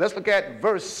 Let's look at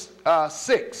verse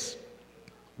 6.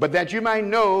 But that you might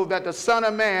know that the Son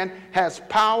of Man has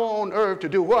power on earth to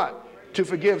do what? To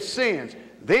forgive sins.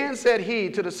 Then said he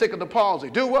to the sick of the palsy,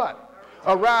 do what?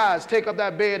 Arise, take up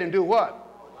thy bed and do what?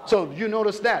 So you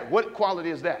notice that. What quality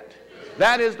is that?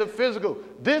 That is the physical.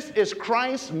 This is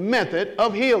Christ's method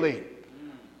of healing.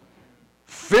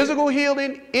 Physical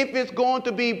healing, if it's going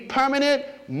to be permanent,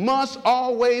 must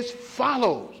always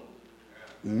follow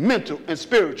mental and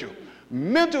spiritual.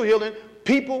 Mental healing,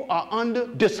 people are under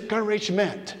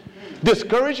discouragement.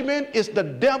 Discouragement is the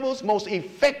devil's most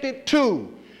effective tool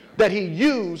that he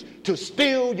used to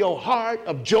steal your heart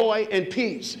of joy and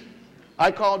peace.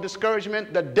 I call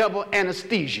discouragement the devil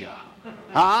anesthesia.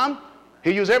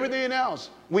 He used everything else.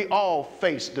 We all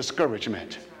face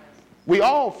discouragement. We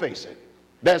all face it.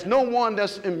 There's no one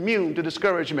that's immune to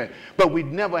discouragement, but we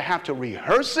never have to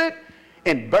rehearse it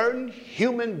and burden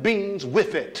human beings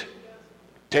with it.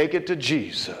 Take it to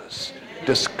Jesus.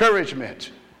 Discouragement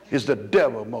is the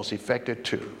devil's most effective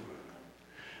tool.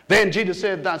 Then Jesus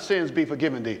said, thy sins be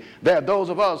forgiven thee. There are those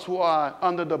of us who are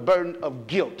under the burden of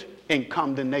guilt and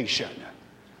condemnation.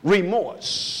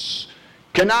 Remorse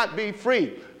cannot be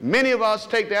free. Many of us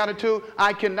take the attitude,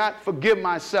 I cannot forgive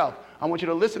myself. I want you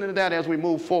to listen to that as we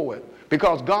move forward,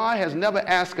 because God has never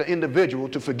asked an individual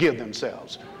to forgive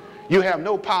themselves. You have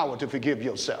no power to forgive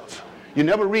yourself. You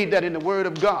never read that in the Word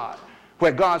of God,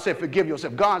 where God said, forgive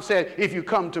yourself. God said, if you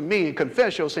come to me and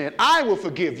confess your sin, I will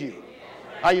forgive you.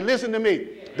 Are you listening to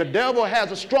me? The devil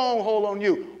has a stronghold on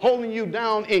you, holding you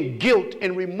down in guilt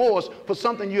and remorse for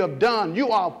something you have done. You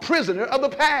are a prisoner of the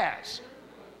past.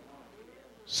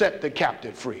 Set the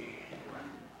captive free.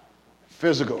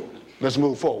 Physical. Let's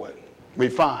move forward. We're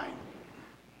fine.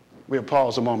 We'll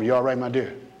pause a moment. You all right, my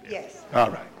dear? Yes. All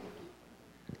right.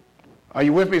 Are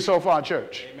you with me so far,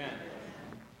 church? Amen.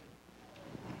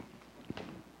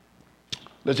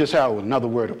 Let's just have another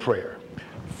word of prayer.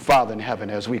 Father in heaven,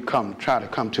 as we try to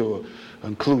come to a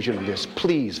conclusion of this,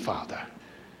 please, Father,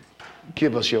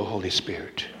 give us your Holy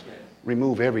Spirit.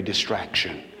 Remove every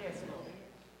distraction.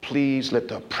 Please let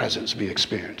the presence be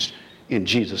experienced. In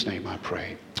Jesus' name I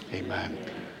pray. Amen.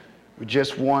 We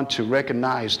just want to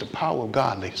recognize the power of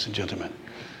God, ladies and gentlemen.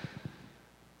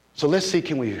 So let's see,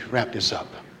 can we wrap this up?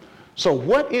 So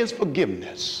what is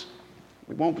forgiveness?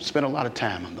 We won't spend a lot of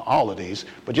time on all of these,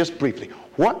 but just briefly.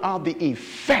 What are the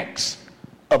effects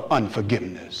of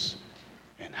unforgiveness?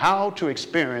 And how to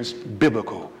experience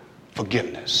biblical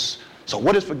forgiveness? So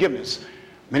what is forgiveness?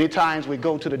 Many times we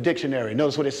go to the dictionary.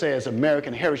 Notice what it says,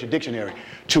 American Heritage Dictionary.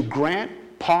 To grant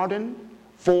pardon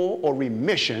for or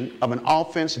remission of an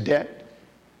offense, debt,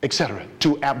 etc.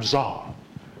 To absolve.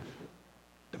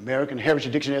 The American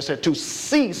Heritage Dictionary said to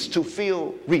cease to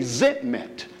feel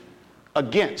resentment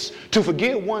against, to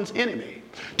forgive one's enemy,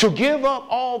 to give up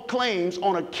all claims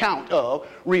on account of,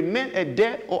 remit a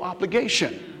debt or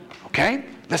obligation. Okay?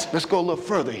 Let's go a little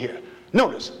further here.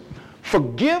 Notice,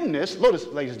 forgiveness, notice,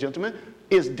 ladies and gentlemen,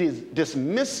 is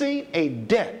dismissing a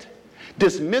debt,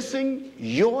 dismissing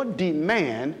your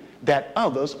demand that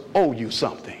others owe you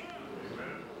something.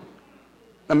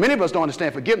 Now, many of us don't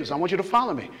understand forgiveness. I want you to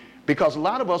follow me, because a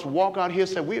lot of us walk out here and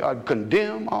say we are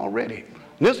condemned already.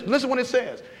 Listen what it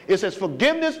says. It says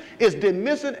forgiveness is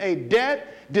dismissing a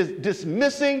debt,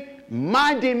 dismissing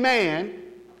my demand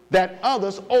that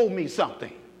others owe me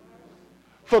something.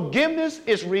 Forgiveness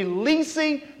is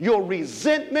releasing your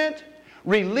resentment,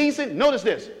 releasing, notice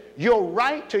this, your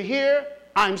right to hear,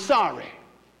 I'm sorry.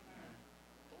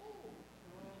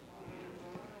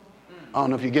 I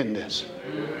don't know if you're getting this.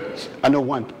 I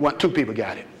know two people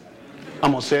got it.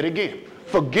 I'm going to say it again.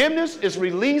 Forgiveness is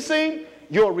releasing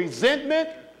your resentment,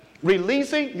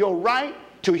 releasing your right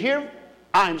to hear,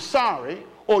 I'm sorry,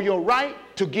 or your right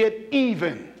to get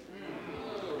even.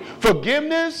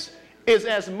 Forgiveness is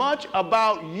as much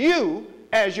about you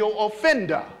as your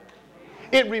offender.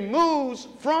 It removes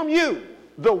from you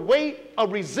the weight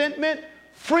of resentment,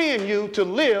 freeing you to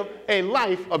live a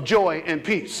life of joy and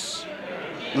peace.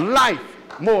 Life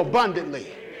more abundantly.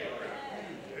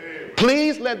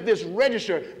 Please let this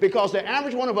register, because the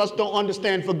average one of us don't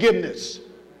understand forgiveness.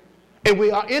 And we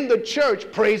are in the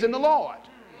church praising the Lord.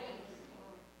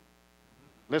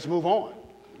 Let's move on.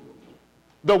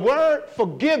 The word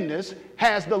forgiveness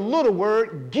has the little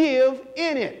word give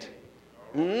in it.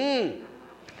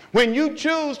 When you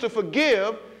choose to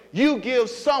forgive, you give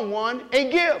someone a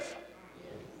gift.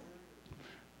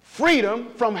 Freedom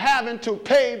from having to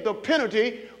pay the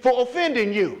penalty for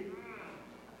offending you.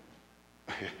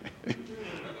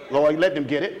 Lord, let them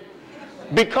get it.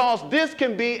 Because this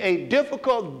can be a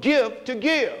difficult gift to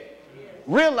give.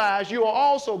 Realize you are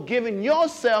also giving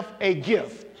yourself a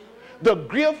gift. The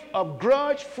gift of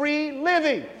grudge-free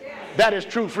living. That is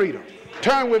true freedom.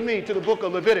 Turn with me to the book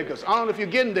of Leviticus. I don't know if you're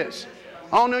getting this.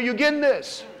 I don't know if you're getting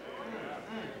this.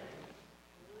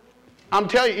 I'm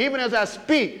telling you, even as I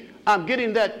speak, I'm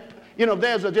getting that,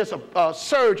 there's just a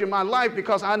surge in my life,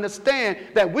 because I understand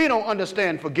that we don't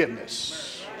understand forgiveness.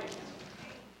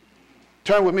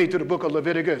 Turn with me to the book of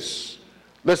Leviticus.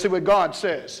 Let's see what God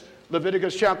says.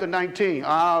 Leviticus chapter 19.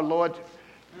 Lord,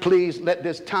 please let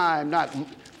this time not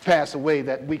pass away,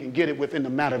 that we can get it within the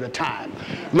matter of time.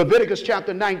 Leviticus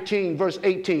chapter 19, verse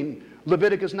 18.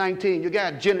 Leviticus 19, you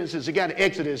got Genesis, you got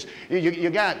Exodus,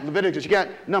 you got Leviticus, you got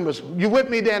Numbers. You with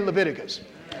me there in Leviticus?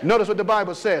 Notice what the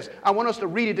Bible says. I want us to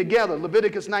read it together.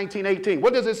 Leviticus 19:18.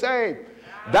 What does it say?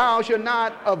 Thou shalt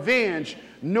not avenge,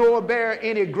 nor bear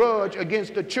any grudge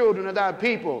against the children of thy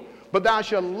people, but thou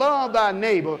shalt love thy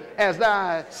neighbor as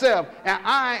thyself, and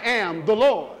I am the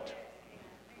Lord.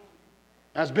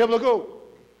 That's biblical.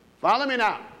 Follow me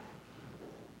now.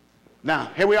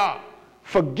 Now, here we are.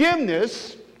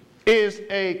 Forgiveness is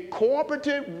a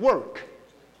cooperative work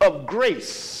of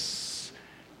grace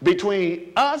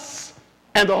between us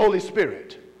and the Holy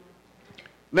Spirit.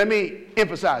 Let me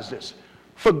emphasize this.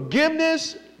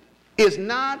 Forgiveness is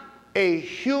not a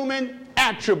human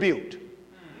attribute.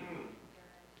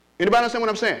 Anybody understand what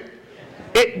I'm saying?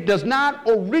 It does not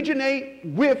originate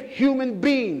with human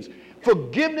beings.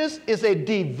 Forgiveness is a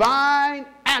divine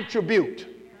attribute.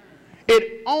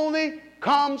 It only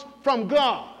comes from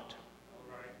God.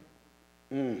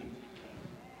 You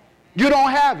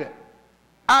don't have it.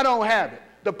 I don't have it.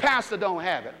 The pastor don't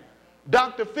have it.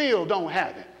 Dr. Phil don't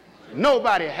have it.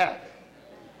 Nobody has it.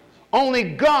 Only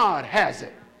God has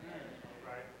it.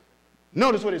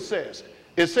 Notice what it says.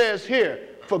 It says here,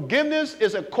 forgiveness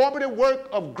is a cooperative work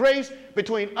of grace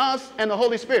between us and the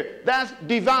Holy Spirit. That's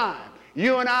divine.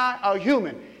 You and I are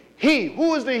human. He,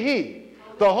 who is the He?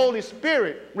 The Holy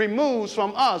Spirit removes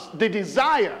from us the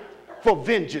desire for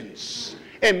vengeance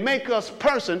and make us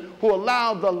person who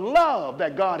allow the love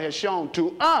that God has shown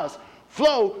to us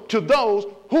flow to those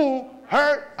who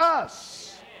hurt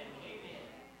us.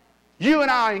 You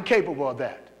and I are incapable of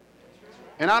that.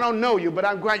 And I don't know you, but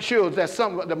I'm quite sure that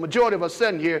the majority of us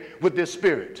sitting here with this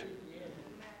spirit.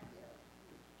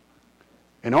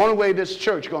 And the only way this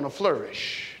church is going to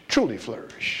flourish, truly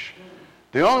flourish,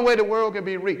 the only way the world can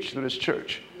be reached through this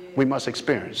church, we must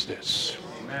experience this.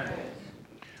 Amen.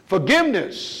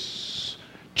 Forgiveness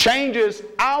changes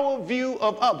our view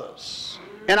of others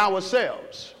and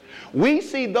ourselves. We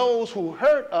see those who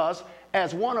hurt us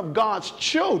as one of God's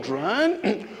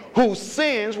children whose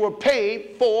sins were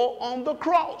paid for on the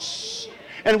cross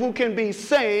and who can be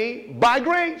saved by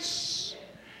grace.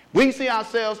 We see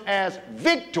ourselves as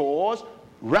victors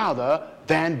rather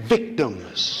than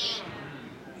victims.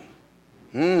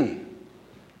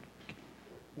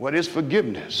 What is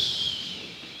forgiveness?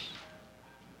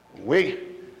 Let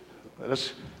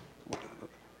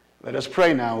us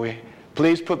pray now.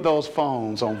 Please put those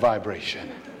phones on vibration.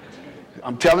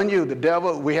 I'm telling you, the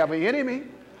devil, we have an enemy.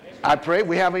 I pray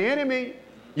we have an enemy.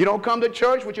 You don't come to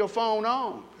church with your phone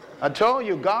on. I told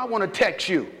you, God want to text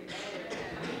you.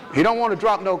 He don't want to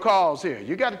drop no calls here.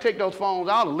 You got to take those phones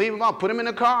out and leave them out. Put them in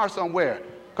the car somewhere.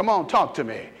 Come on, talk to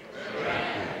me.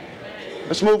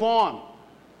 Let's move on.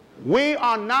 We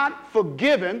are not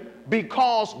forgiven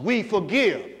because we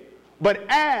forgive, but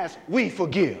as we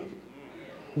forgive.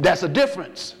 That's a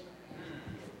difference.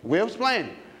 We'll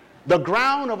explain. The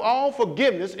ground of all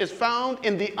forgiveness is found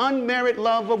in the unmerited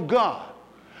love of God.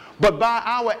 But by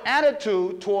our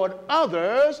attitude toward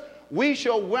others, we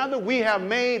show whether we have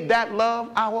made that love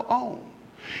our own.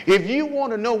 If you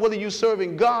want to know whether you're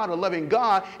serving God or loving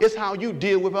God, it's how you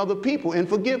deal with other people in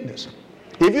forgiveness.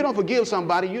 If you don't forgive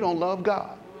somebody, you don't love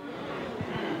God.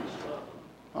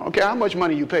 I don't care how much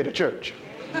money you pay the church.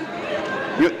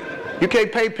 You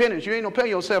can't pay penance. You ain't gonna pay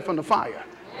yourself from the fire.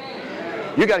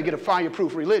 You got to get a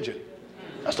fireproof religion.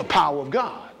 That's the power of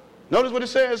God. Notice what it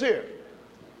says here.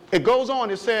 It goes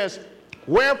on, it says,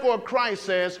 wherefore Christ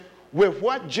says, with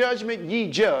what judgment ye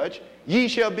judge, ye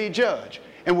shall be judged.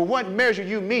 And with what measure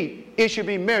you meet, it shall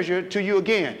be measured to you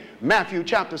again. Matthew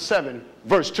chapter 7,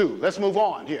 verse 2. Let's move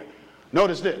on here.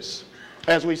 Notice this,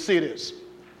 as we see this.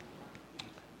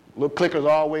 Little clickers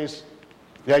always,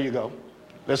 there you go.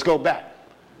 Let's go back.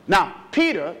 Now,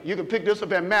 Peter, you can pick this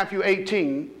up at Matthew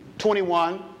 18,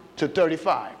 21 to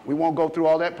 35. We won't go through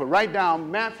all that, but write down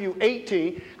Matthew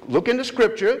 18, look in the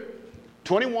scripture,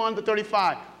 21 to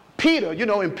 35. Peter, you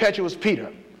know, impetuous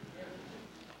Peter,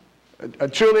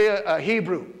 truly a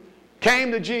Hebrew,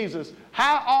 came to Jesus.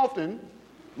 How often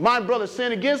my brother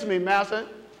sinned against me, Master?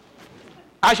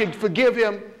 I should forgive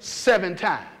him 7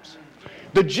 times.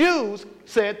 The Jews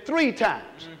said 3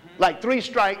 times, like 3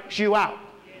 strikes you out.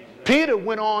 Peter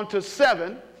went on to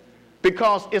 7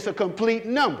 because it's a complete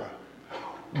number.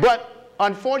 But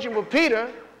unfortunately for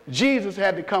Peter, Jesus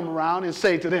had to come around and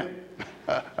say to them,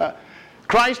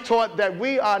 Christ taught that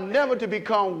we are never to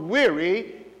become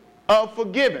weary of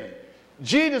forgiving.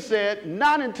 Jesus said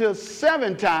not until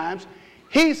 7 times.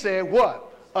 He said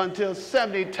what? Until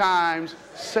 70 times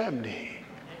 70.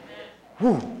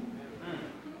 Whew.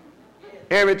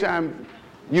 Every time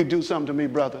you do something to me,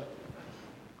 brother,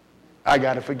 I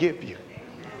got to forgive you.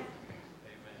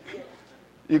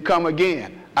 You come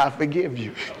again, I forgive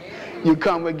you. You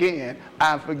come again,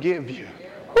 I forgive you.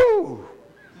 Woo!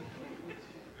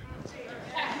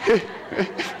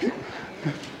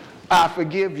 I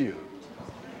forgive you.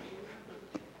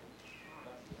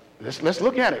 Let's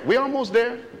look at it. We're almost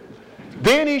there.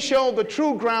 Then he showed the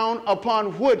true ground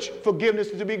upon which forgiveness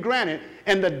is to be granted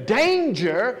and the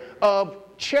danger of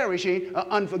cherishing an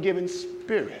unforgiving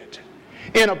spirit.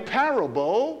 In a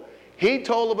parable, he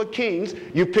told of a king.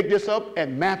 You pick this up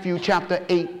at Matthew chapter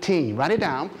 18. Write it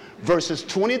down. Verses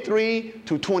 23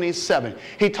 to 27.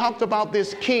 He talked about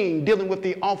this king dealing with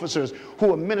the officers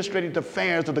who administrated the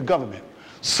affairs of the government.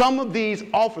 Some of these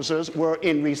officers were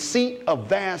in receipt of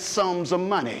vast sums of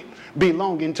money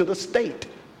belonging to the state.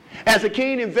 As the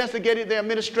king investigated the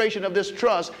administration of this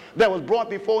trust, there was brought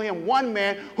before him one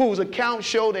man whose account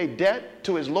showed a debt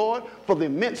to his lord for the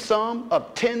immense sum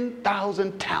of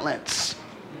 10,000 talents.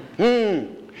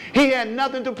 He had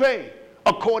nothing to pay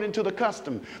according to the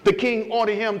custom. The king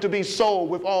ordered him to be sold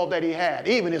with all that he had,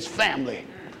 even his family.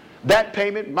 That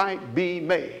payment might be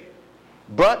made.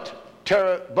 But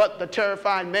the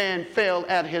terrified man fell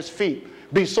at his feet,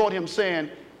 besought him, saying,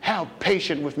 have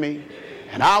patience with me,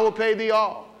 and I will pay thee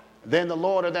all. Then the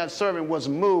lord of that servant was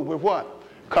moved with what?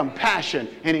 Compassion,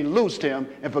 and he loosed him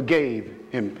and forgave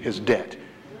him his debt.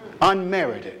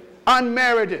 Unmerited.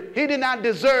 Unmerited. He did not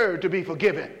deserve to be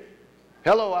forgiven.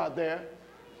 Hello out there.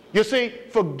 You see,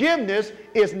 forgiveness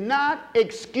is not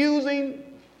excusing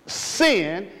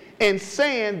sin and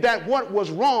saying that what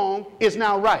was wrong is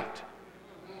now right.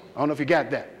 I don't know if you got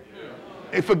that.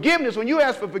 And forgiveness, when you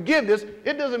ask for forgiveness,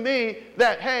 it doesn't mean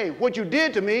that, hey, what you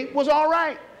did to me was all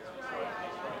right.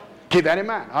 Keep that in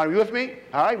mind. Are you with me?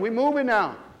 All right, we're moving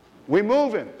now. We're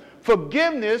moving.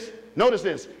 Forgiveness, notice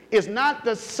this, is not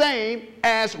the same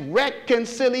as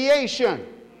reconciliation.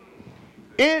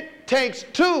 It takes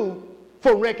 2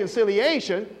 for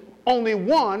reconciliation, only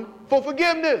 1 for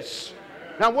forgiveness.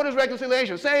 Now, what is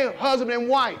reconciliation? Say husband and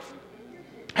wife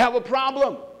have a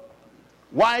problem.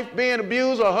 Wife being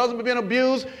abused or husband being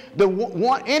abused,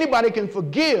 anybody can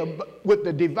forgive with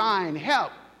the divine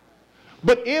help.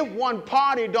 But if one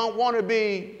party don't want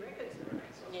to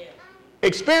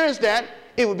experience that,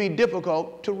 it would be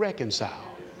difficult to reconcile.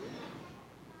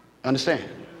 Understand?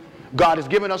 God has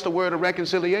given us the word of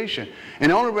reconciliation.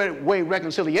 And the only way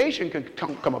reconciliation can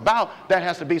come about, that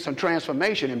has to be some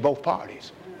transformation in both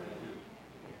parties.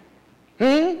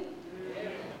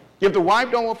 If the wife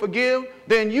don't want to forgive,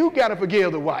 then you got to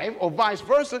forgive the wife, or vice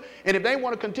versa. And if they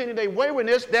want to continue their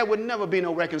waywardness, there would never be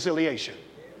no reconciliation.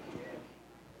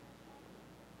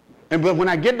 But when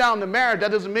I get down to marriage,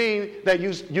 that doesn't mean that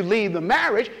you leave the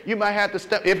marriage. You might have to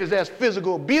step, if there's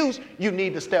physical abuse, you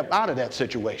need to step out of that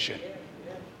situation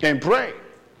and pray.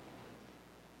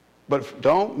 But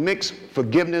don't mix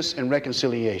forgiveness and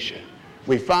reconciliation.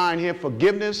 We find here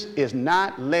forgiveness is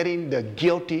not letting the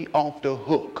guilty off the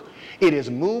hook. It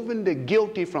is moving the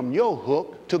guilty from your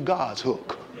hook to God's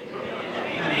hook.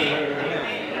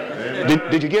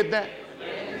 Did you get that?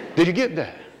 Did you get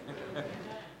that?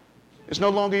 It's no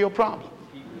longer your problem.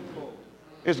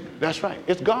 That's right.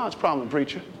 It's God's problem,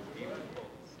 preacher.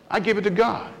 I give it to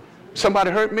God. Somebody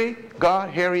hurt me?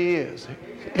 God, here he is.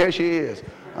 Here she is.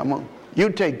 You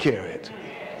take care of it.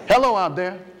 Hello out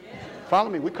there. Follow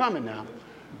me. We're coming now.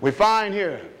 We find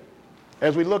here,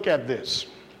 as we look at this,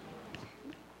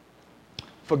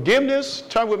 forgiveness,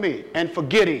 turn with me, and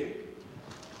forgetting.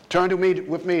 Turn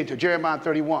with me to Jeremiah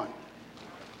 31.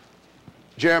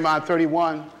 Jeremiah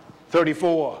 31,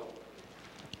 34.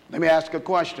 Let me ask you a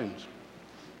question.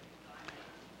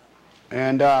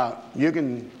 And you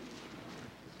can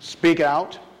speak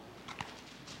out.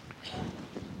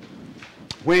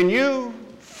 When you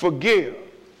forgive,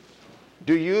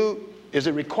 is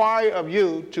it required of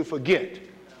you to forget?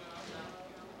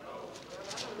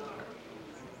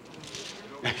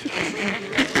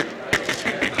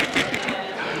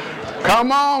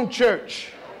 Come on, church.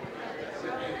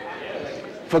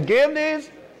 Forgiveness,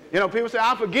 people say,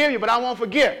 I forgive you, but I won't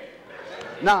forget.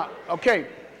 Now, okay.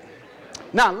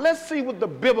 Now, let's see what the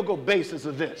biblical basis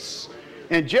of this.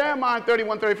 In Jeremiah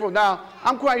 31, 34, now,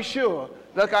 I'm quite sure,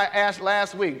 like I asked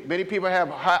last week, many people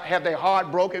have their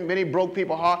heart broken. Many broke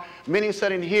people's heart. Many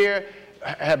sitting here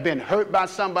have been hurt by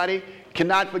somebody,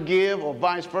 cannot forgive, or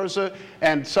vice versa.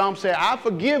 And some say, I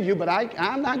forgive you, but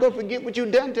I'm not going to forget what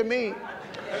you've done to me.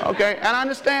 Okay, and I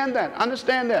understand that.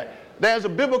 Understand that. There's a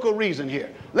biblical reason here.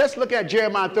 Let's look at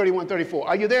Jeremiah 31, 34.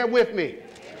 Are you there with me?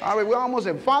 All right, we're almost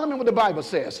there. Follow me what the Bible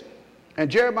says. In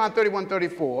Jeremiah 31,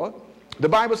 34, the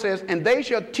Bible says, and they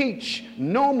shall teach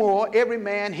no more every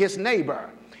man his neighbor,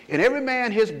 and every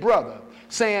man his brother,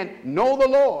 saying, know the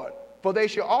Lord, for they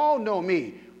shall all know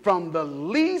me, from the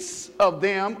least of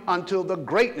them until the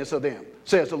greatness of them,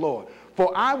 says the Lord.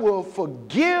 For I will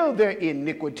forgive their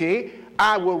iniquity,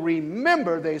 I will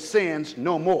remember their sins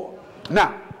no more.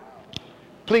 Now,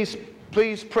 please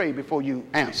pray before you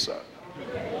answer.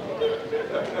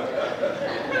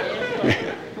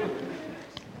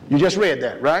 You just read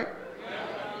that, right?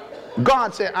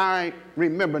 God said, I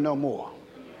remember no more.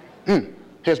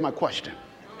 Here's my question.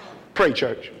 Pray,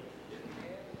 church.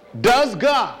 Does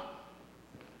God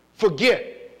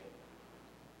forget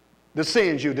the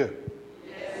sins you do?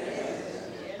 Yes.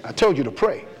 I told you to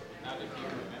pray.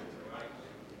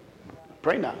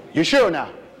 Pray now. You sure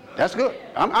now? That's good.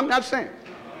 I'm not saying.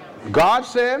 God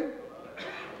said,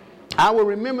 I will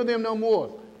remember them no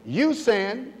more. You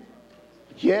saying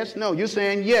yes, no. You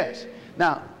saying yes.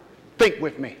 Now, think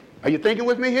with me. Are you thinking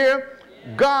with me here?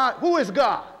 God, who is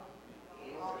God?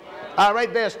 All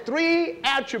right, there's three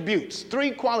attributes, three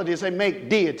qualities that make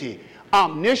deity.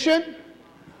 Omniscient,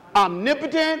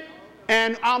 omnipotent,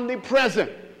 and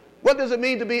omnipresent. What does it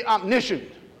mean to be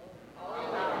omniscient?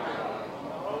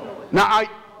 Now,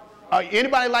 are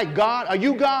anybody like God? Are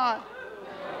you God?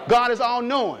 God is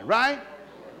all-knowing, right?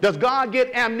 Does God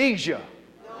get amnesia?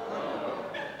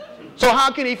 So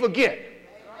how can he forget?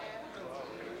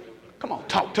 Come on,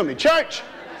 talk to me, church.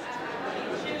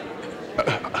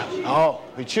 Oh,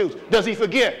 he chooses. Does he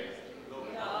forget?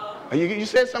 You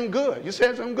said something good. You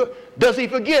said something good. Does he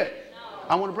forget?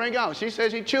 I want to bring out. She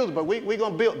says he chooses, but we're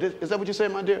going to build. Is that what you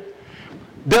said, my dear?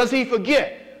 Does he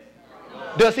forget?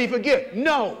 Does he forget?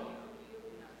 No.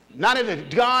 Not if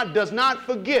God does not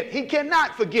forget. He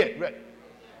cannot forget.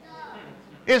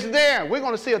 It's there. We're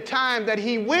going to see a time that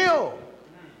he will.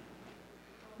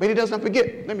 But he doesn't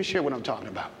forget. Let me share what I'm talking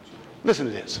about. Listen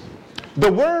to this.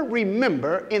 The word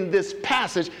remember in this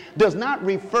passage does not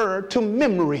refer to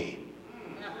memory,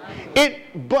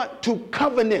 but to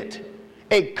covenant.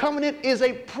 A covenant is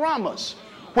a promise.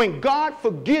 When God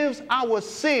forgives our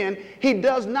sin, he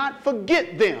does not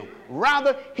forget them.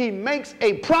 Rather, he makes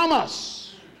a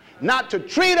promise not to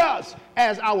treat us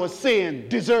as our sin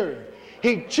deserves.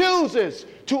 He chooses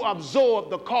to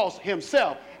absorb the cost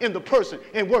himself in the person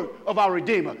and work of our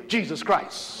Redeemer, Jesus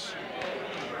Christ.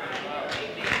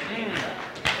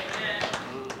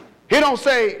 He don't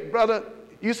say, brother,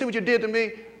 you see what you did to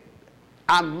me?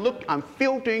 I'm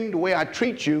filtering the way I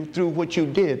treat you through what you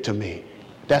did to me.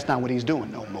 That's not what he's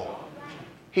doing no more.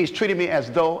 He's treating me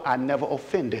as though I never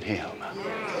offended him.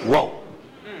 Whoa.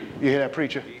 You hear that,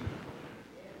 preacher?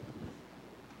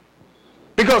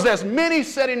 Because there's many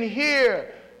sitting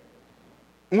here.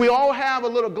 We all have a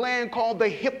little gland called the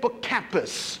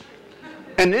hippocampus.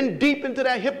 And then deep into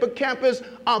that hippocampus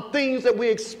are things that we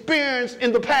experienced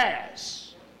in the past.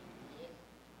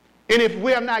 And if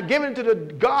we are not given to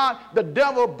God, the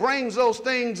devil brings those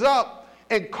things up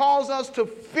and causes us to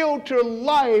filter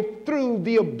life through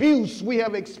the abuse we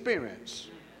have experienced.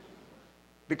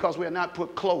 Because we have not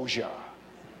put closure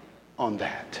on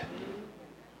that.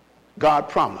 God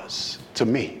promised to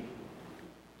me,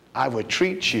 I would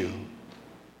treat you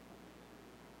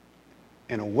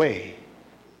in a way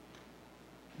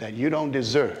that you don't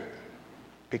deserve,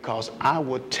 because I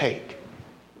would take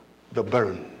the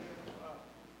burden.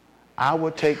 I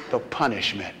will take the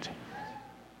punishment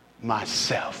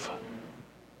myself.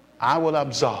 I will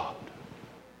absorb.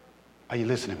 Are you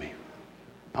listening to me?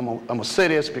 I'm going to say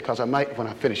this because I might when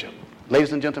I finish up.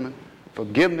 Ladies and gentlemen,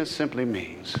 forgiveness simply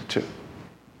means to.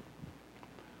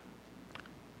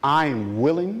 I'm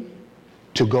willing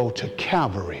to go to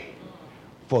Calvary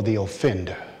for the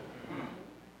offender.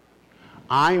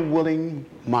 I'm willing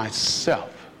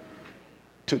myself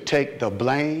to take the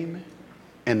blame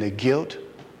and the guilt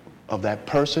of that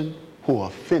person who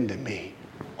offended me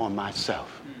on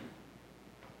myself.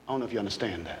 I don't know if you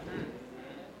understand that.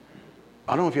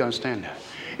 I don't know if you understand that.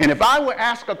 And if I were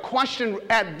asked a question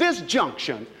at this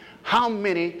junction, how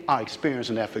many are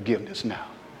experiencing that forgiveness now?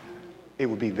 It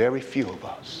would be very few of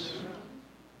us.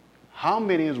 How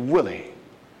many is willing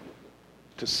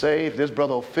to say, if this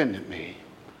brother offended me,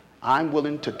 I'm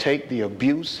willing to take the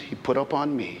abuse he put up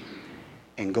on me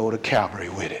and go to Calvary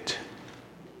with it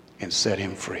and set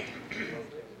him free?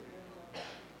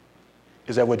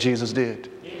 Is that what Jesus did?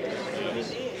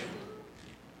 Yes.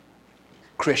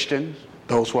 Christians,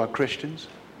 those who are Christians,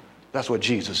 that's what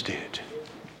Jesus did.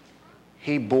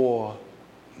 He bore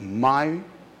my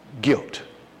guilt.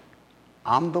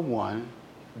 I'm the one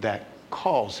that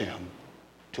caused him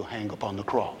to hang upon the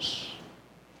cross.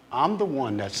 I'm the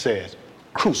one that says,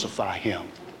 crucify him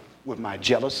with my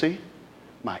jealousy,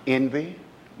 my envy,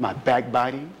 my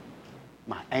backbiting,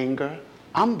 my anger.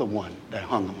 I'm the one that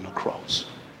hung him on the cross.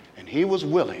 And he was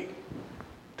willing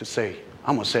to say,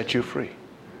 I'm going to set you free.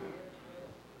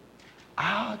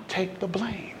 I'll take the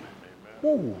blame.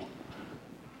 Ooh.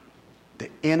 The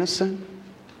innocent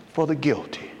for the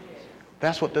guilty.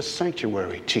 That's what the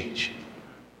sanctuary teach.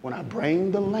 When I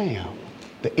bring the lamb,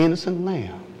 the innocent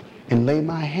lamb, and lay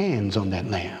my hands on that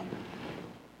lamb,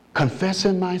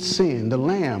 confessing my sin, the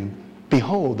lamb,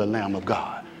 behold the Lamb of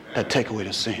God that take away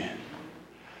the sin.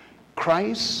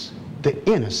 Christ, the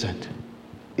innocent,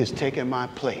 is taking my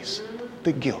place,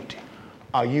 the guilty.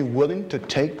 Are you willing to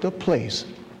take the place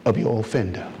of your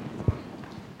offender?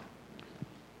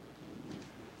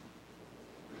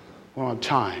 We're on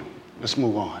time. Let's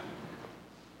move on.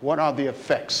 What are the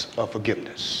effects of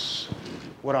forgiveness?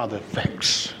 What are the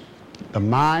effects? The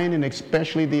mind and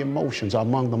especially the emotions are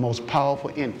among the most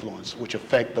powerful influence which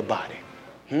affect the body.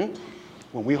 When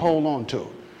we hold on to it.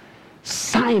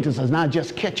 Scientists are not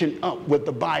just catching up with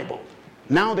the Bible.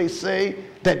 Now they say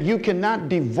that you cannot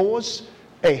divorce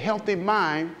a healthy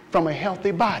mind from a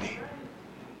healthy body.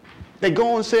 They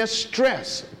go and say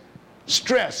stress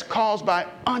caused by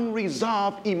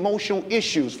unresolved emotional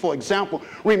issues, for example,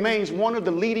 remains one of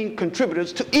the leading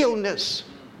contributors to illness.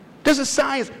 This is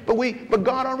science, but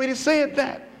God already said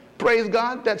that. Praise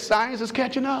God that science is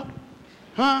catching up.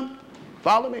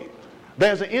 Follow me.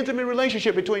 There's an intimate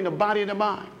relationship between the body and the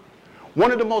mind.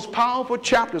 One of the most powerful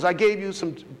chapters, I gave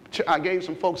some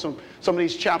folks some of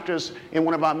these chapters in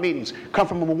one of our meetings, come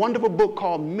from a wonderful book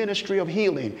called Ministry of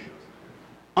Healing,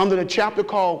 under the chapter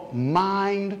called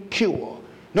Mind Cure.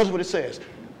 Notice what it says.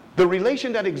 The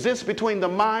relation that exists between the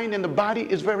mind and the body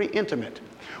is very intimate.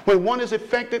 When one is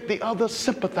affected, the other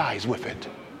sympathize with it.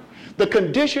 The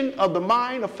condition of the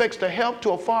mind affects the health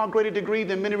to a far greater degree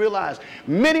than many realize.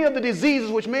 Many of the diseases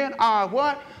which men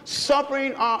are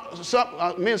suffering are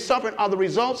the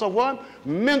results of what?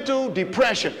 Mental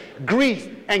depression, grief,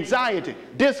 anxiety,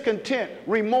 discontent,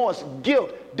 remorse,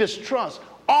 guilt, distrust.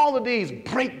 All of these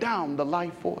break down the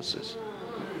life forces.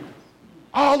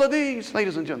 All of these,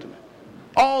 ladies and gentlemen,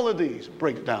 all of these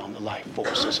break down the life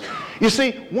forces. You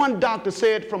see, one doctor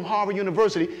said from Harvard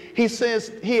University, he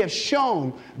says he has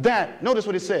shown that, notice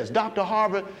what it says, Dr.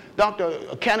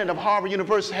 Cannon of Harvard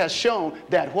University has shown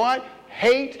that what?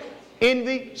 Hate,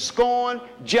 envy, scorn,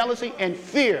 jealousy, and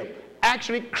fear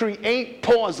actually create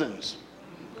poisons.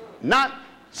 Not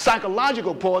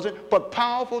psychological poison, but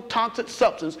powerful toxic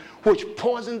substance which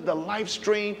poisons the life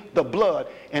stream, the blood,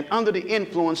 and under the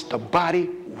influence, the body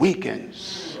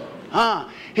weakens.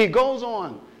 He goes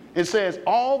on and says,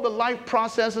 all the life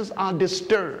processes are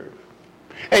disturbed.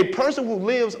 A person who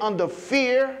lives under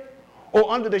fear or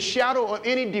under the shadow of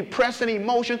any depressing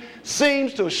emotion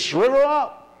seems to shrivel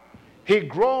up. He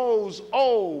grows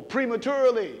old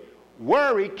prematurely.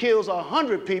 Worry kills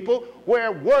 100 people,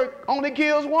 where work only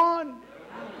kills one.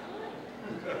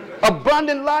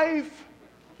 Abundant life.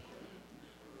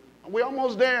 We're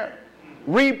almost there.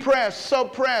 Repressed,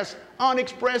 suppressed,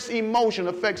 unexpressed emotion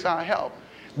affects our health.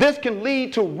 This can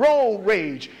lead to road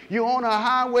rage. You're on a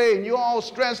highway and you're all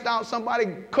stressed out. Somebody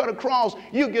cut across.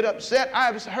 You get upset.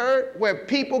 I've heard where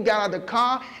people got out of the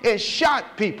car and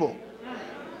shot people.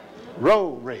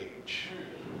 Road rage.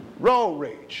 Road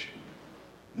rage.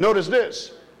 Notice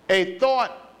this. A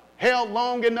thought held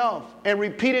long enough and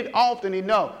repeated often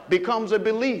enough becomes a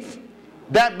belief.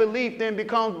 That belief then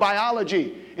becomes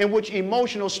biology, in which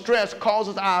emotional stress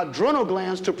causes our adrenal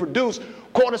glands to produce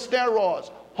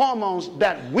corticosteroids, hormones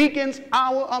that weakens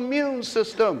our immune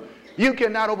system. You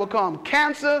cannot overcome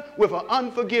cancer with an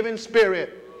unforgiving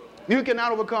spirit. You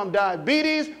cannot overcome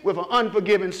diabetes with an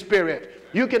unforgiving spirit.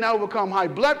 You cannot overcome high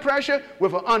blood pressure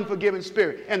with an unforgiving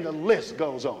spirit. And the list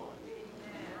goes on.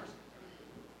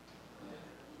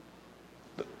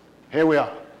 Here we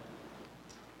are.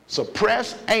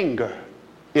 Suppressed anger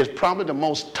is probably the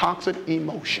most toxic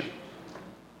emotion.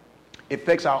 It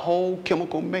affects our whole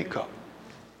chemical makeup.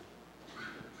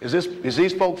 Is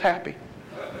these folks happy?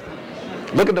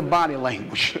 Look at the body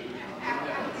language.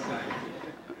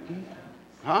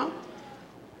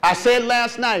 I said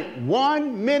last night,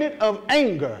 1 minute of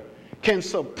anger can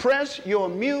suppress your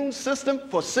immune system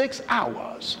for 6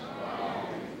 hours.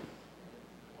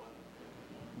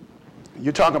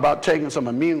 You talk about taking some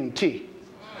immune tea.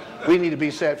 We need to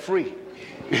be set free.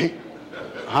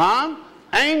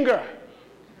 Anger.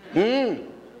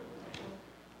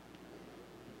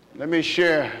 Let me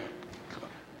share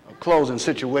a closing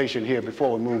situation here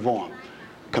before we move on.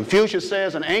 Confucius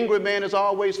says an angry man is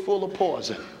always full of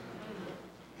poison.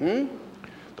 The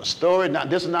story, now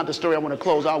this is not the story I want to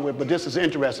close out with, but this is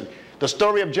interesting. The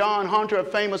story of John Hunter, a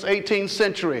famous 18th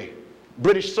century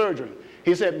British surgeon.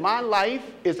 He said, my life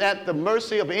is at the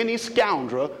mercy of any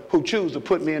scoundrel who chooses to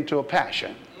put me into a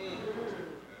passion.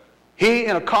 He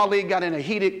and a colleague got in a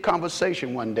heated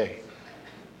conversation one day.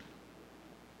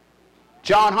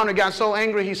 John Hunter got so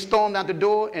angry he stormed out the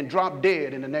door and dropped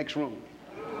dead in the next room.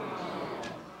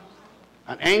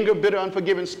 An anger, bitter,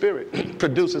 unforgiving spirit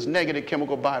produces negative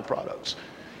chemical byproducts.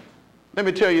 Let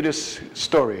me tell you this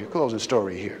story, a closing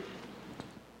story here.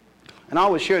 And I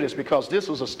always share this because this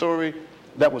was a story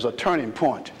that was a turning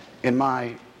point in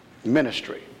my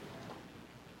ministry.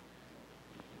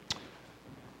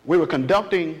 We were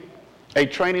conducting a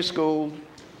training school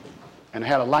and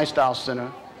had a lifestyle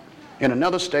center in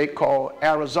another state called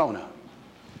Arizona.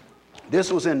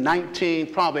 This was in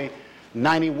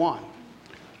 1991.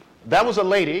 That was a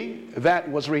lady that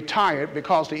was retired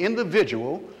because the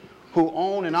individual who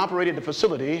owned and operated the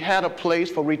facility had a place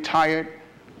for retired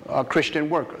Christian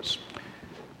workers.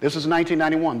 This is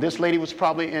 1991. This lady was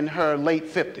probably in her late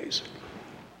 50s.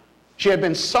 She had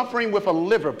been suffering with a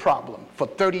liver problem for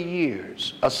 30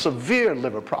 years, a severe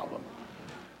liver problem.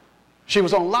 She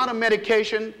was on a lot of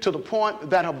medication to the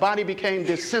point that her body became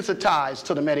desensitized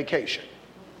to the medication.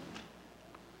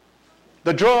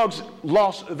 The drugs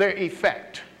lost their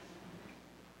effect.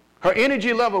 Her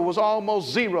energy level was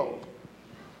almost zero.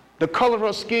 The color of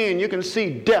her skin, you can see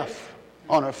death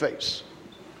on her face.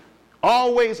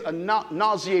 Always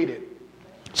nauseated.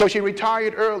 So she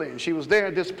retired early, and she was there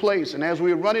at this place. And as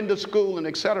we were running to school and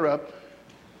etc.,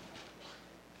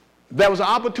 there was an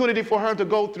opportunity for her to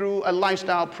go through a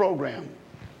lifestyle program.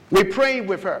 We prayed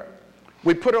with her.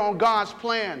 We put her on God's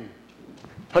plan,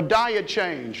 her diet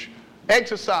change,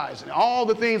 exercise, and all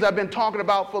the things I've been talking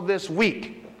about for this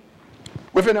week.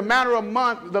 Within a matter of a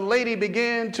month, the lady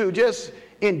began to just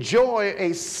enjoy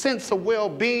a sense of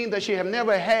well-being that she had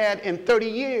never had in 30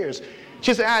 years.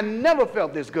 She said, I never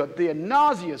felt this good. The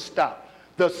nausea stopped.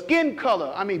 The skin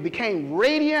color, became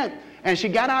radiant. And she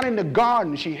got out in the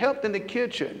garden. She helped in the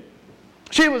kitchen.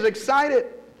 She was excited.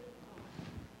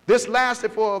 This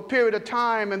lasted for a period of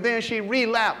time, and then she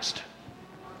relapsed,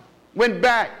 went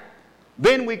back.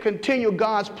 Then we continued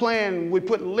God's plan. We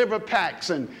put liver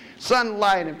packs and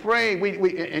sunlight and praying.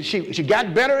 And she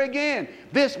got better again.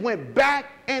 This went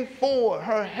back and forth.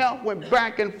 Her health went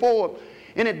back and forth.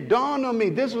 And it dawned on me,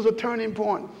 this was a turning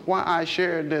point why I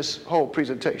shared this whole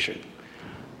presentation.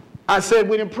 I said,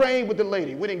 we didn't pray with the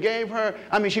lady. We didn't gave her,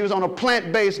 she was on a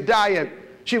plant-based diet.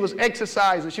 She was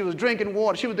exercising. She was drinking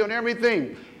water. She was doing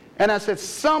everything. And I said,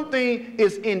 something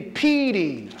is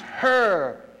impeding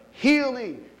her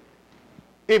healing.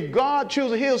 If God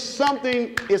chooses to heal,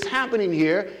 something is happening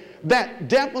here that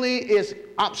definitely is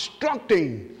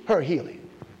obstructing her healing.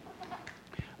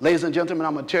 Ladies and gentlemen,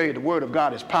 I'm going to tell you the word of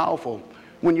God is powerful.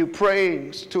 When you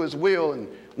pray to his will and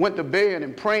went to bed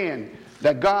and praying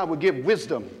that God would give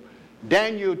wisdom.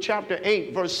 Daniel chapter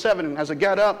 8 verse 7, as I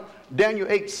got up, Daniel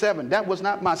 8:7, that was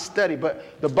not my study,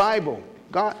 but the Bible,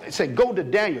 God said, go to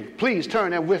Daniel. Please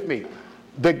turn there with me.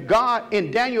 The God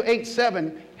in Daniel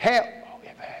 8:7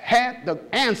 had the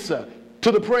answer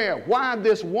to the prayer why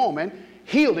this woman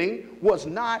healing was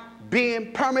not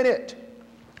being permitted.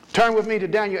 Turn with me to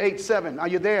Daniel 8:7. Are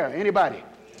you there? Anybody?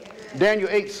 Daniel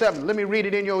 8:7. Let me read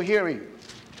it in your hearing.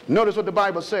 Notice what the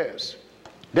Bible says.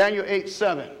 Daniel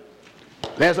 8:7.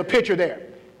 There's a picture there.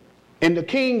 In the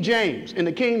King James.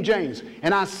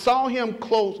 And I saw him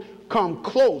come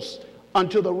close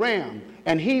unto the ram,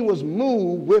 and he was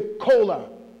moved with choler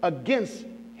against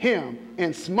him,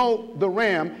 and smote the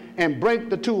ram and brake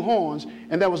the two horns,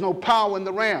 and there was no power in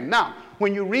the ram. Now,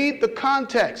 when you read the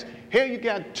context, here you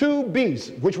got two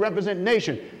beasts which represent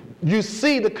nation. You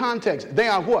see the context. They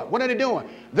are what? What are they doing?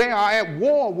 They are at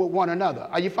war with one another.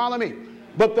 Are you following me?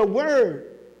 But the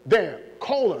word there,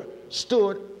 choler,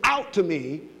 stood out to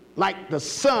me like the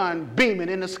sun beaming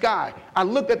in the sky. I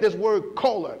looked at this word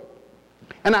choler,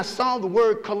 and I saw the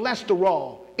word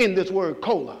cholesterol in this word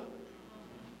choler.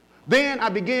 Then I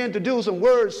began to do some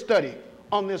word study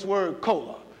on this word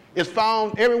choler. It's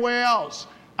found everywhere else.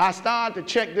 I started to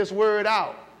check this word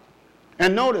out.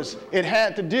 And notice it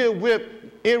had to deal with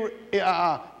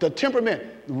the temperament,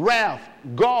 wrath,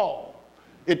 gall.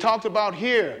 It talks about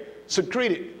here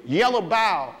secreted yellow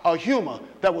bile or humor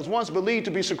that was once believed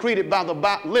to be secreted by the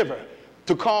liver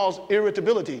to cause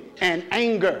irritability and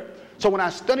anger. So when I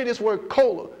studied this word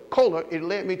choler, it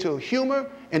led me to humor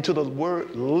and to the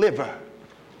word liver.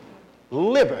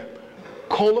 Liver,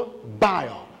 choler,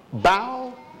 bile.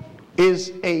 Bile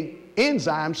is an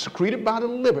enzyme secreted by the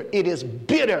liver. It is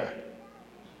bitter.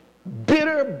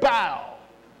 Bitter bile.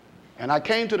 And I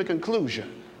came to the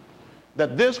conclusion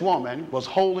that this woman was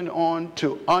holding on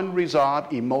to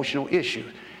unresolved emotional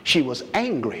issues. She was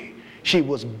angry. She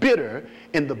was bitter,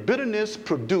 and the bitterness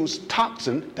produced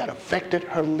toxin that affected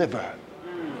her liver.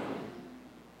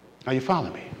 Are you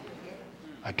following me?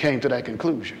 I came to that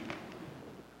conclusion.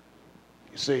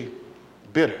 You see,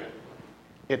 bitter,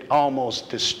 it almost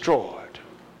destroyed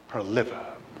her liver.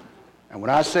 And when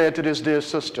I said to this dear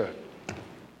sister,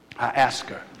 I asked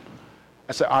her,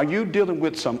 I said, are you dealing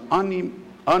with some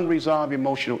unresolved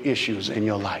emotional issues in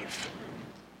your life?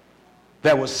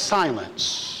 There was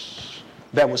silence.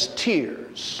 There was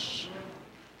tears.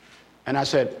 And I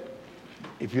said,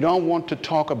 if you don't want to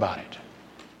talk about it,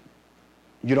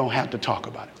 you don't have to talk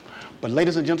about it. But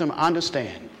ladies and gentlemen,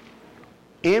 understand,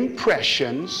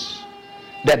 impressions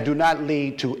that do not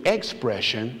lead to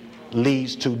expression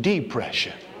leads to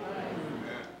depression.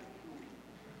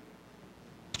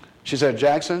 She said,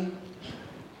 Jackson,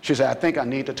 she said, I think I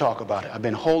need to talk about it. I've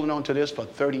been holding on to this for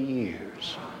 30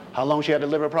 years. How long she had the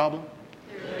liver problem?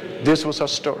 This was her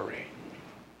story.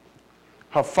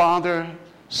 Her father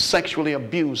sexually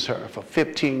abused her for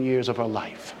 15 years of her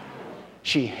life.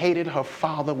 She hated her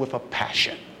father with a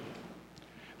passion.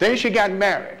 Then she got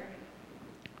married.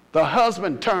 The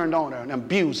husband turned on her and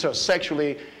abused her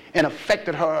sexually and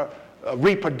affected her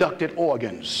reproductive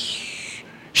organs.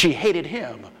 She hated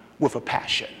him with a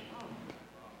passion.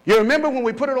 You remember when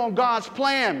we put it on God's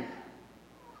plan,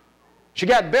 she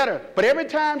got better. But every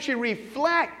time she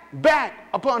reflects back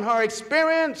upon her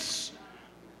experience,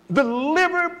 the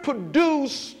liver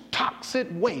produced toxic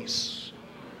waste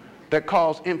that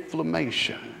caused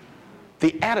inflammation.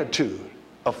 The attitude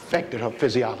affected her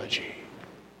physiology.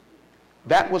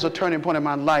 That was a turning point in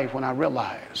my life when I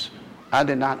realized I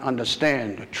did not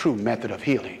understand the true method of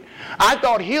healing. I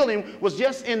thought healing was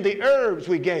just in the herbs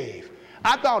we gave.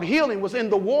 I thought healing was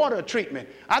in the water treatment.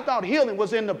 I thought healing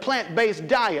was in the plant-based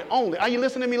diet only. Are you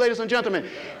listening to me, ladies and gentlemen?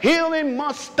 Healing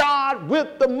must start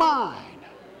with the mind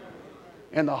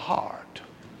and the heart.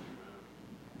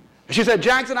 She said,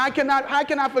 Jackson, how can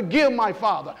I forgive my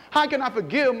father? How can I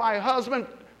forgive my husband?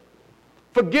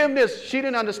 Forgiveness, she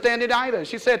didn't understand it either.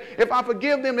 She said, if I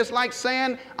forgive them, it's like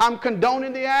saying I'm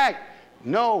condoning the act.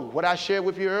 No, what I shared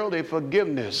with you earlier,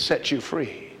 forgiveness sets you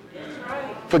free.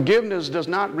 Forgiveness does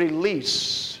not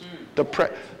release the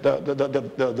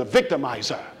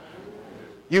victimizer.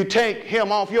 You take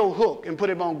him off your hook and put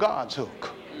him on God's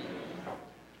hook.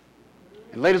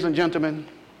 And ladies and gentlemen,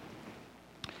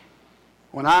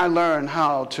 when I learned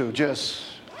how to just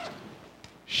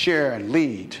share and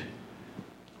lead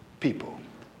people,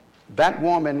 that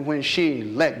woman, when she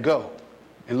let go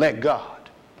and let God,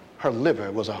 her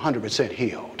liver was 100%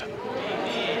 healed.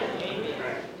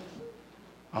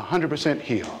 100%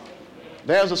 healed.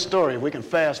 There's a story. We can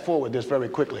fast forward this very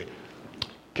quickly.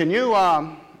 Can you,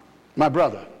 my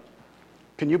brother,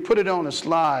 can you put it on a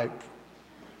slide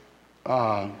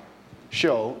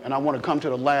show? And I want to come to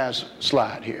the last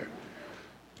slide here.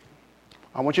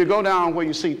 I want you to go down where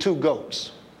you see two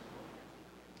goats.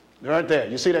 They're right there.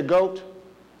 You see that goat?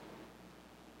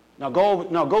 Now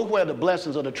go where the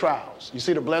blessings of the trials. You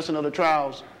see the blessing of the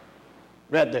trials?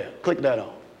 Right there. Click that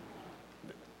on.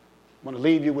 I'm going to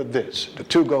leave you with this, the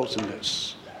two goats in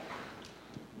this.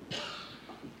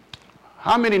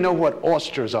 How many know what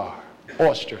oysters are?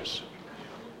 Oysters.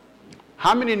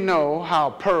 How many know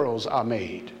how pearls are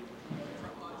made?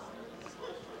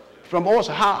 From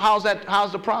oyster. How's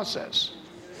the process?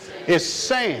 It's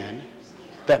sand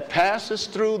that passes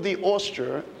through the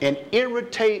oyster and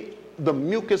irritate the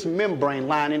mucous membrane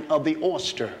lining of the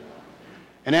oyster.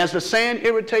 And as the sand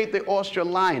irritates the oyster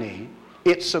lining,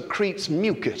 it secretes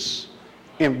mucus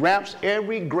and wraps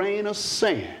every grain of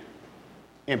sand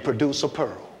and produce a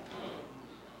pearl.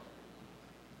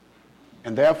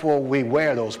 And therefore we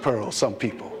wear those pearls, some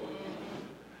people.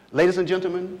 Ladies and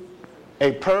gentlemen,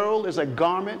 a pearl is a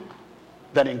garment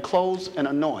that encloses an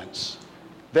annoyance.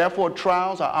 Therefore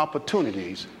trials are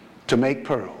opportunities to make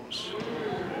pearls.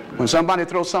 When somebody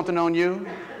throws something on you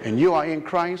and you are in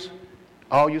Christ,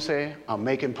 all you say, I'm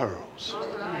making pearls.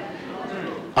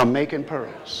 I'm making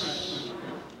pearls.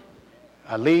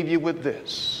 I leave you with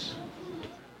this.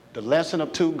 The lesson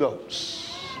of two goats.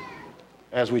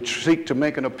 As we seek to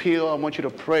make an appeal, I want you to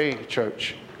pray,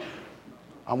 church.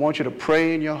 I want you to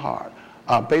pray in your heart.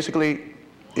 Basically,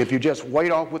 if you just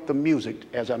wait off with the music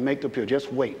as I make the appeal,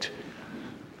 just wait.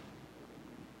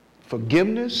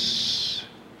 Forgiveness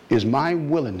is my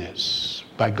willingness,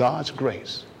 by God's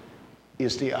grace,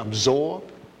 is to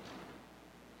absorb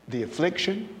the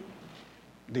affliction,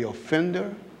 the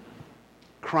offender,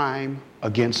 crime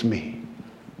against me.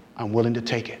 I'm willing to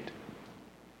take it.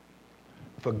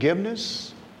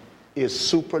 Forgiveness is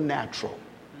supernatural.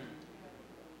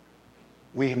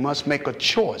 We must make a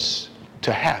choice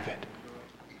to have it.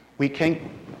 We can't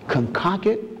concoct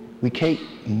it. We can't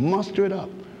muster it up.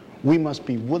 We must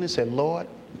be willing to say, Lord,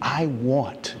 I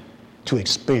want to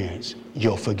experience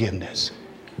your forgiveness.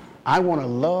 I want to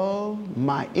love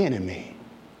my enemy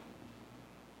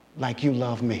like you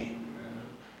love me.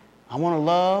 I want to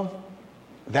love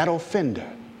that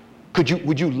offender.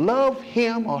 Would you love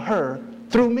him or her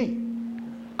through me?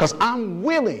 Because I'm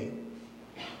willing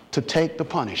to take the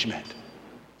punishment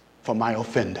for my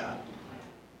offender.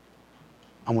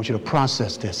 I want you to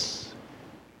process this,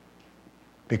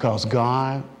 because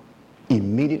God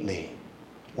immediately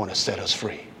wants to set us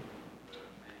free.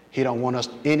 He don't want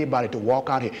anybody to walk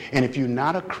out here. And if you're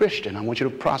not a Christian, I want you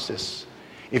to process.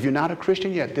 If you're not a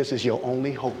Christian yet, this is your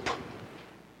only hope.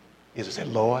 Is to say,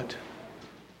 Lord,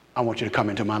 I want you to come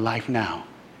into my life now.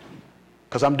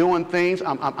 Because I'm doing things,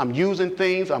 I'm using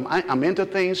things, I'm into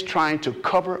things trying to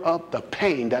cover up the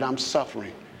pain that I'm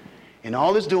suffering. And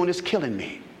all it's doing is killing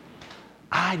me.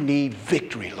 I need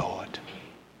victory, Lord.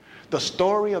 The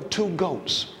story of two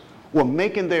goats were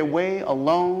making their way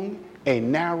along a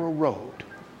narrow road,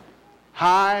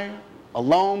 high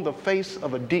along the face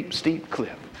of a deep, steep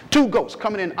cliff. Two goats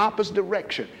coming in opposite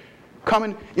direction.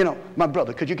 Coming, my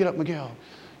brother, could you get up, Miguel?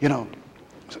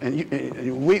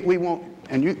 And we won't,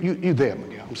 and you there,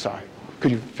 Miguel, I'm sorry.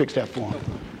 Could you fix that for him?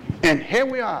 And here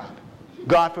we are.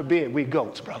 God forbid we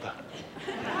goats, brother.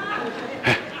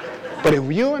 But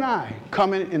if you and I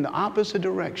coming in the opposite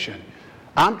direction,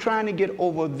 I'm trying to get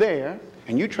over there,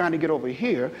 and you're trying to get over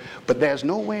here, but there's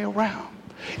no way around.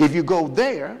 If you go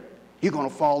there, you're going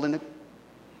to fall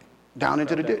down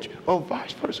into the ditch. Or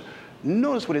vice versa.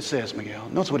 Notice what it says, Miguel.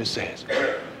 Notice what it says.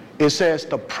 It says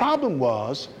the problem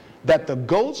was that the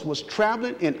goats was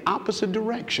traveling in opposite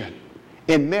direction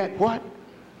and met what?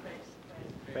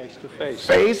 Face to face.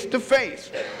 Face to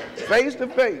face. Face to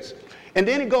face. And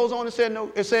then it goes on and said,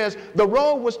 no, it says the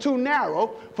road was too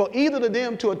narrow for either of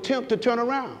them to attempt to turn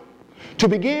around. To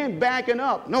begin backing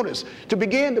up, notice, to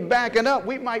begin to backing up,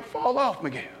 we might fall off,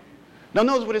 Miguel. Now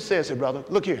notice what it says here, brother.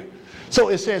 Look here. So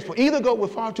it says, for either goat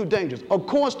was far too dangerous. Of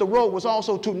course, the road was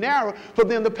also too narrow for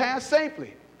them to pass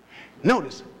safely.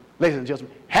 Notice, ladies and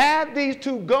gentlemen, had these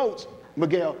two goats,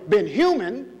 Miguel, been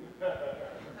human,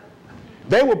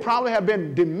 they would probably have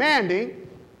been demanding,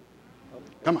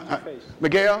 come on,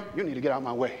 Miguel, you need to get out of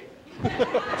my way.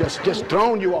 just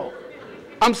throwing you off.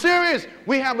 I'm serious.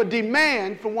 We have a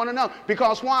demand from one another.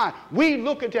 Because why? We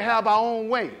looking to have our own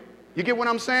way. You get what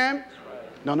I'm saying?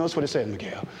 Now notice what it says,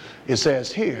 Miguel. It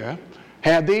says here,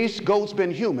 had these goats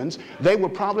been humans, they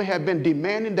would probably have been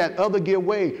demanding that other give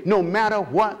way no matter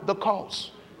what the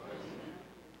cost.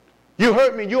 You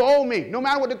hurt me, you owe me. No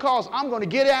matter what the cost, I'm going to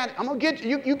get at it. I'm going to get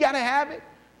you. You got to have it.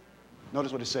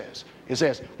 Notice what it says. It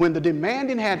says, when the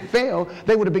demanding had failed,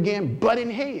 they would have began butting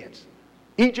heads,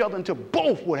 each other, until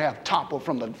both would have toppled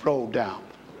from the road down.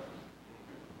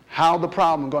 How the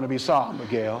problem going to be solved,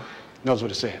 Miguel? Notice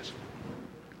what it says.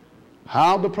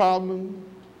 How the problem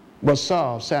was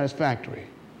solved satisfactory,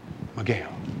 Miguel.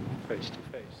 Face to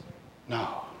face.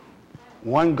 No.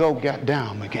 One goat got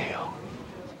down, Miguel.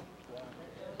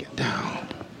 Get down.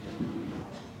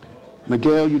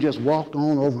 Miguel, you just walked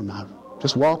on over me.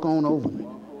 Just walk on over me.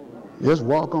 Just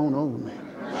walk on over me.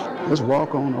 Just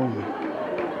walk on over me.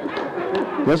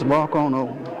 Just walk on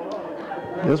over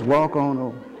me. Just walk on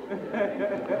over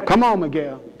me. Come on,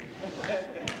 Miguel.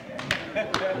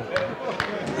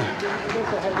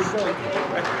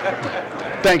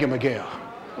 Thank you, Miguel.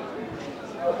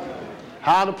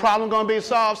 How the problem going to be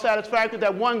solved satisfactorily?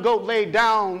 That one goat laid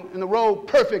down in the road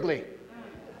perfectly.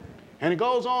 And it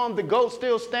goes on, the goat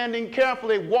still standing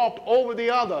carefully walked over the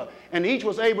other, and each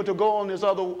was able to go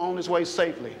on his way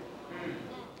safely.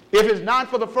 If it's not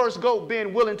for the first goat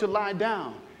being willing to lie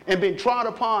down and being trod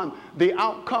upon, the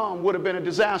outcome would have been a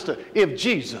disaster. If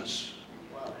Jesus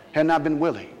had not been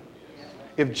willing,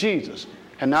 if Jesus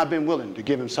had not been willing to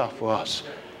give himself for us,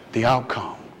 the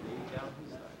outcome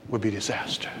would be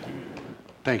disaster.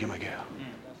 Thank you, Miguel.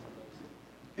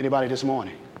 Anybody this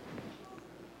morning?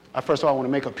 First of all, I want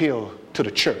to make appeal to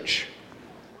the church,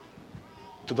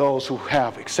 to those who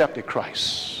have accepted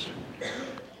Christ.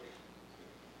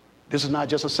 This is not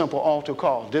just a simple altar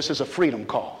call. This is a freedom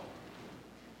call.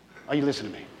 Are you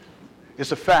listening to me?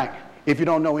 It's a fact. If you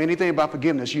don't know anything about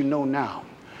forgiveness, you know now.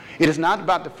 It is not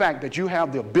about the fact that you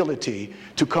have the ability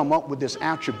to come up with this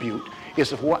attribute.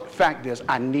 It's what fact is,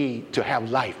 I need to have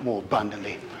life more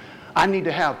abundantly. I need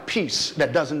to have peace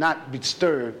that does not be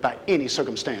disturbed by any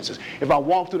circumstances. If I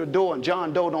walk through the door and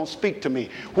John Doe don't speak to me,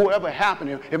 whoever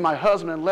happened, if my husband